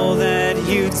all that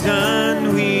you've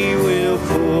done, we will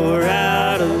pour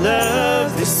out a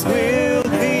love. This will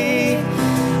be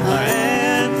our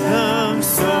anthem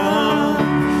song.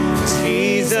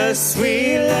 Jesus,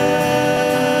 we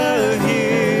love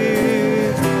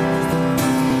you.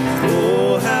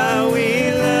 Oh, how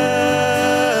we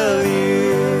love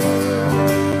you.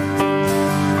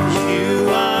 You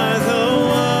are the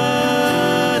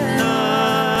one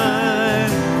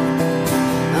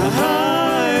our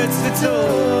hearts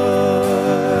adore.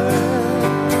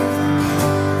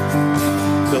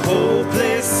 The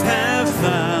hopeless have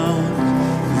found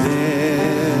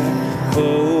their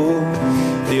hope.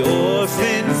 The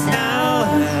orphans now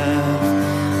have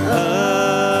a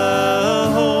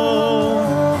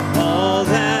home. All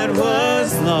that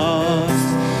was lost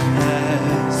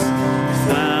has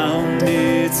found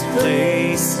its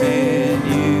place in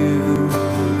you.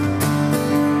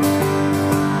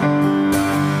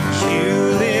 You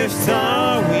lift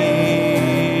our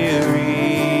weary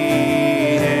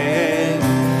head.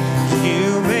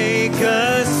 You make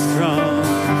us strong.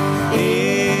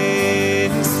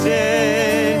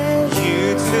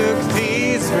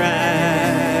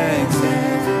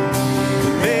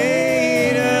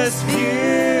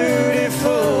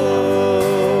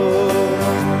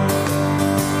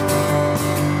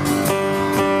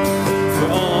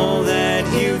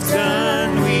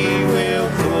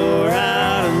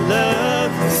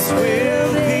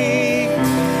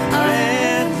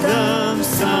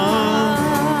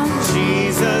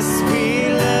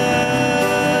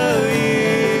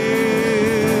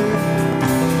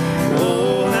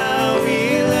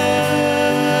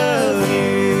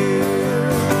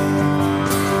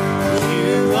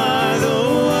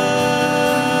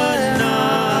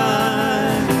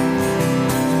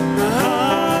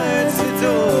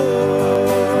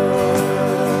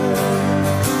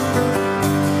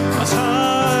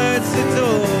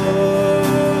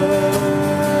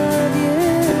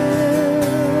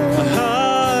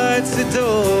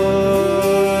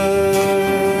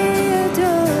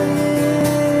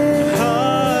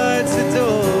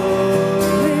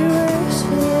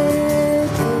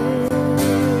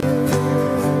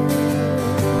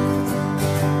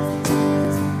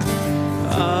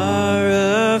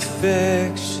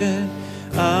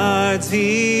 our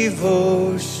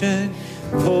devotion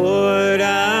poured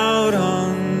out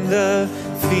on the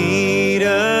feet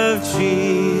of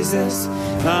Jesus,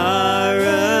 our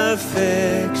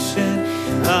affection,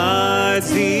 our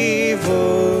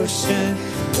devotion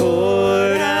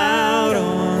poured out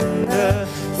on the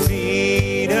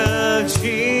feet of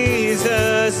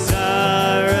Jesus,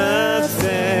 our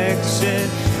affection,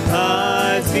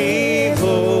 our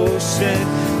devotion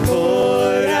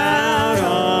poured out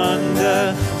on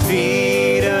the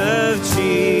feet of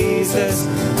Jesus,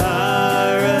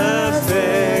 our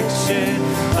affection,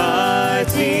 our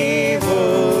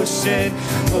devotion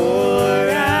poured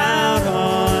out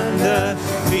on the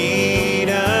feet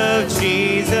of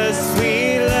Jesus.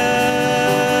 We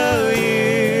love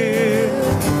you.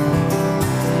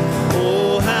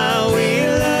 Oh, how we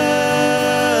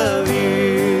love you.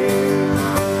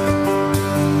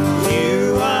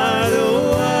 You are the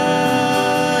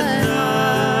one our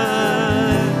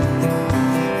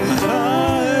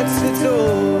hearts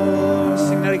adore.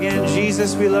 Sing that again.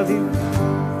 Jesus, we love you.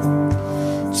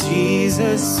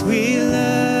 Jesus, we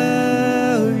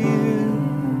love you.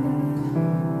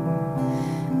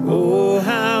 Oh,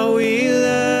 how we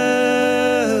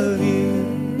love you.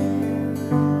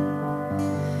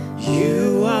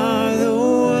 You are the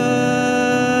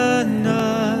one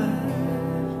our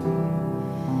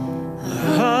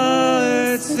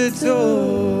hearts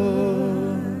adore.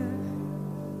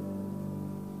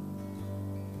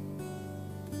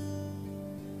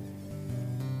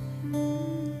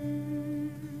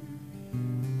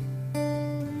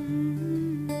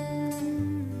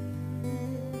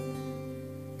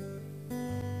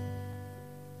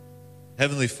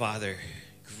 Heavenly Father,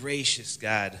 gracious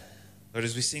God, Lord,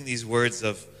 as we sing these words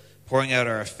of pouring out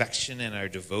our affection and our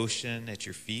devotion at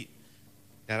your feet,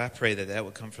 God, I pray that that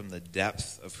would come from the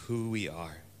depth of who we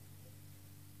are.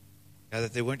 God,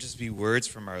 that they wouldn't just be words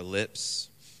from our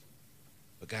lips,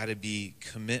 but God, it'd be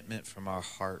commitment from our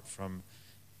heart, from,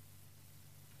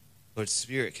 Lord,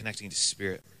 spirit connecting to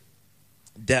spirit,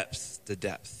 depth to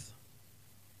depth.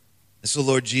 And so,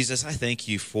 Lord Jesus, I thank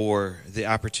you for the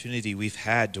opportunity we've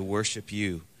had to worship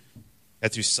you,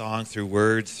 God, through song, through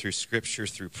word, through scripture,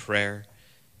 through prayer.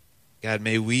 God,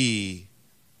 may we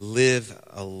live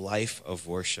a life of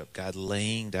worship, God,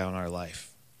 laying down our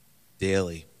life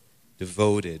daily,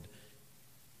 devoted,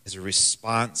 as a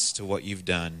response to what you've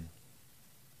done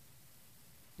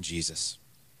in Jesus.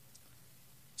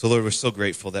 So, Lord, we're so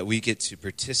grateful that we get to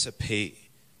participate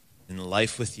in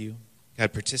life with you.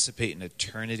 God, participate in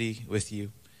eternity with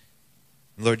you.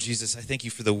 And Lord Jesus, I thank you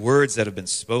for the words that have been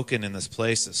spoken in this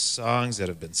place, the songs that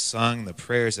have been sung, the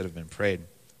prayers that have been prayed.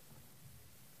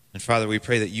 And Father, we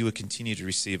pray that you would continue to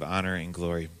receive honor and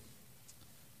glory.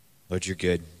 Lord, you're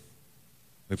good.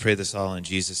 We pray this all in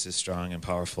Jesus' strong and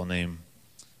powerful name.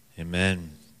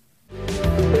 Amen.